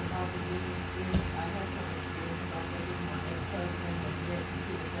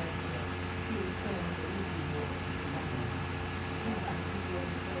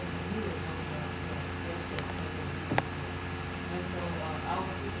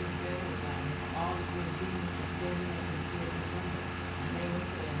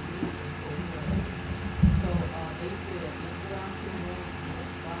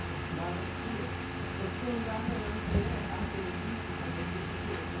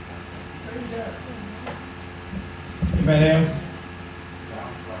Anybody else?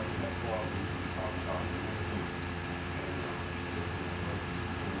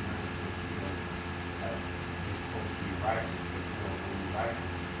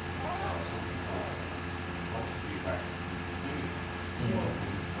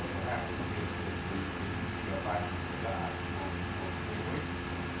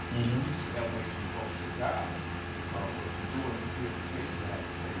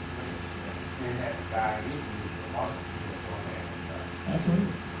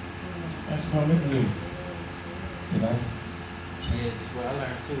 Absolutely. That's what we do. You know? Yeah, just what I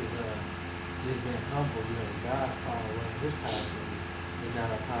learned too is just being humble. You know, God's power wasn't His power. It's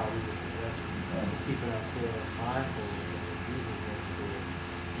not our power. We just possess it. Just keeping ourselves mindful of what Jesus wants to do.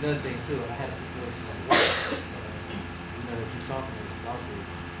 Another thing too, I had a situation at work. You know, that you're talking about this.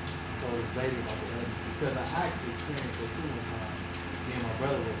 I told this lady about the other because I actually experienced it too one time. Me and my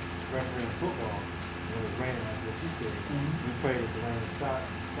brother was refereeing football. It was raining, like what you said. We prayed that the rain would stop.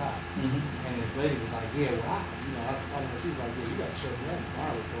 And this lady was like, yeah, well, I was talking to her, she was like, yeah, you got to show me that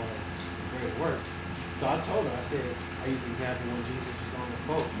tomorrow before the great works. So I told her, I said, I used the example when Jesus was on the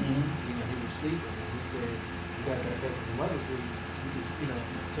boat. You know, he was sleeping, and he said, you guys have that from mother sleep. You just, you know,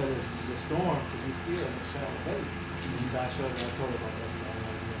 tell us the storm to be still and shout the baby. So I showed her, I told her about that. You know,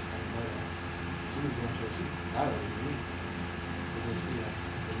 she was going to she not already believed. But just, you know,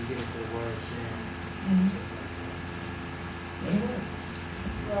 when you get into the word, sharing. Anyway.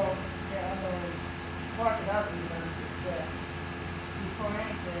 Well, yeah, I know part of that we learned is that before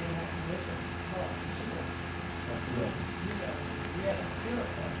anything, you have to listen to God. That's it. You got to feel it.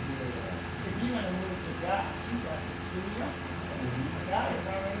 If you're going to move to God, you got to do your God is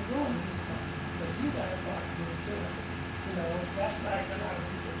already doing this stuff. But you got to talk to it too. You know, that's like a lot of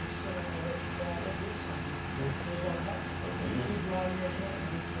people who sit and let God do something. They don't have to. You draw your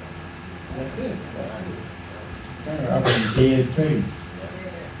attention. That's it. That's it. Sorry, I've been dead straight.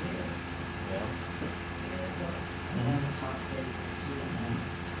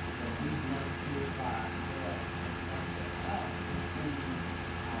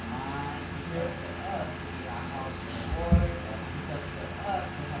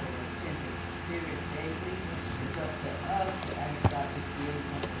 It's up to us to ask God to create